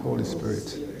 Son, and Holy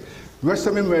Spirit rest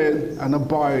and remain and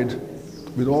abide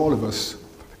with all of us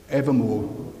evermore.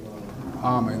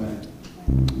 Amen.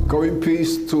 Go in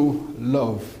peace to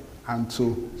love and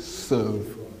to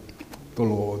serve the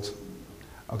Lord.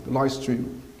 The live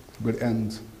stream will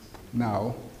end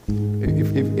now.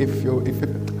 If you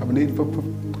have a need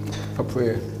for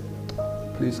prayer,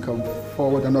 please come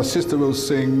forward, and our sister will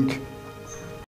sing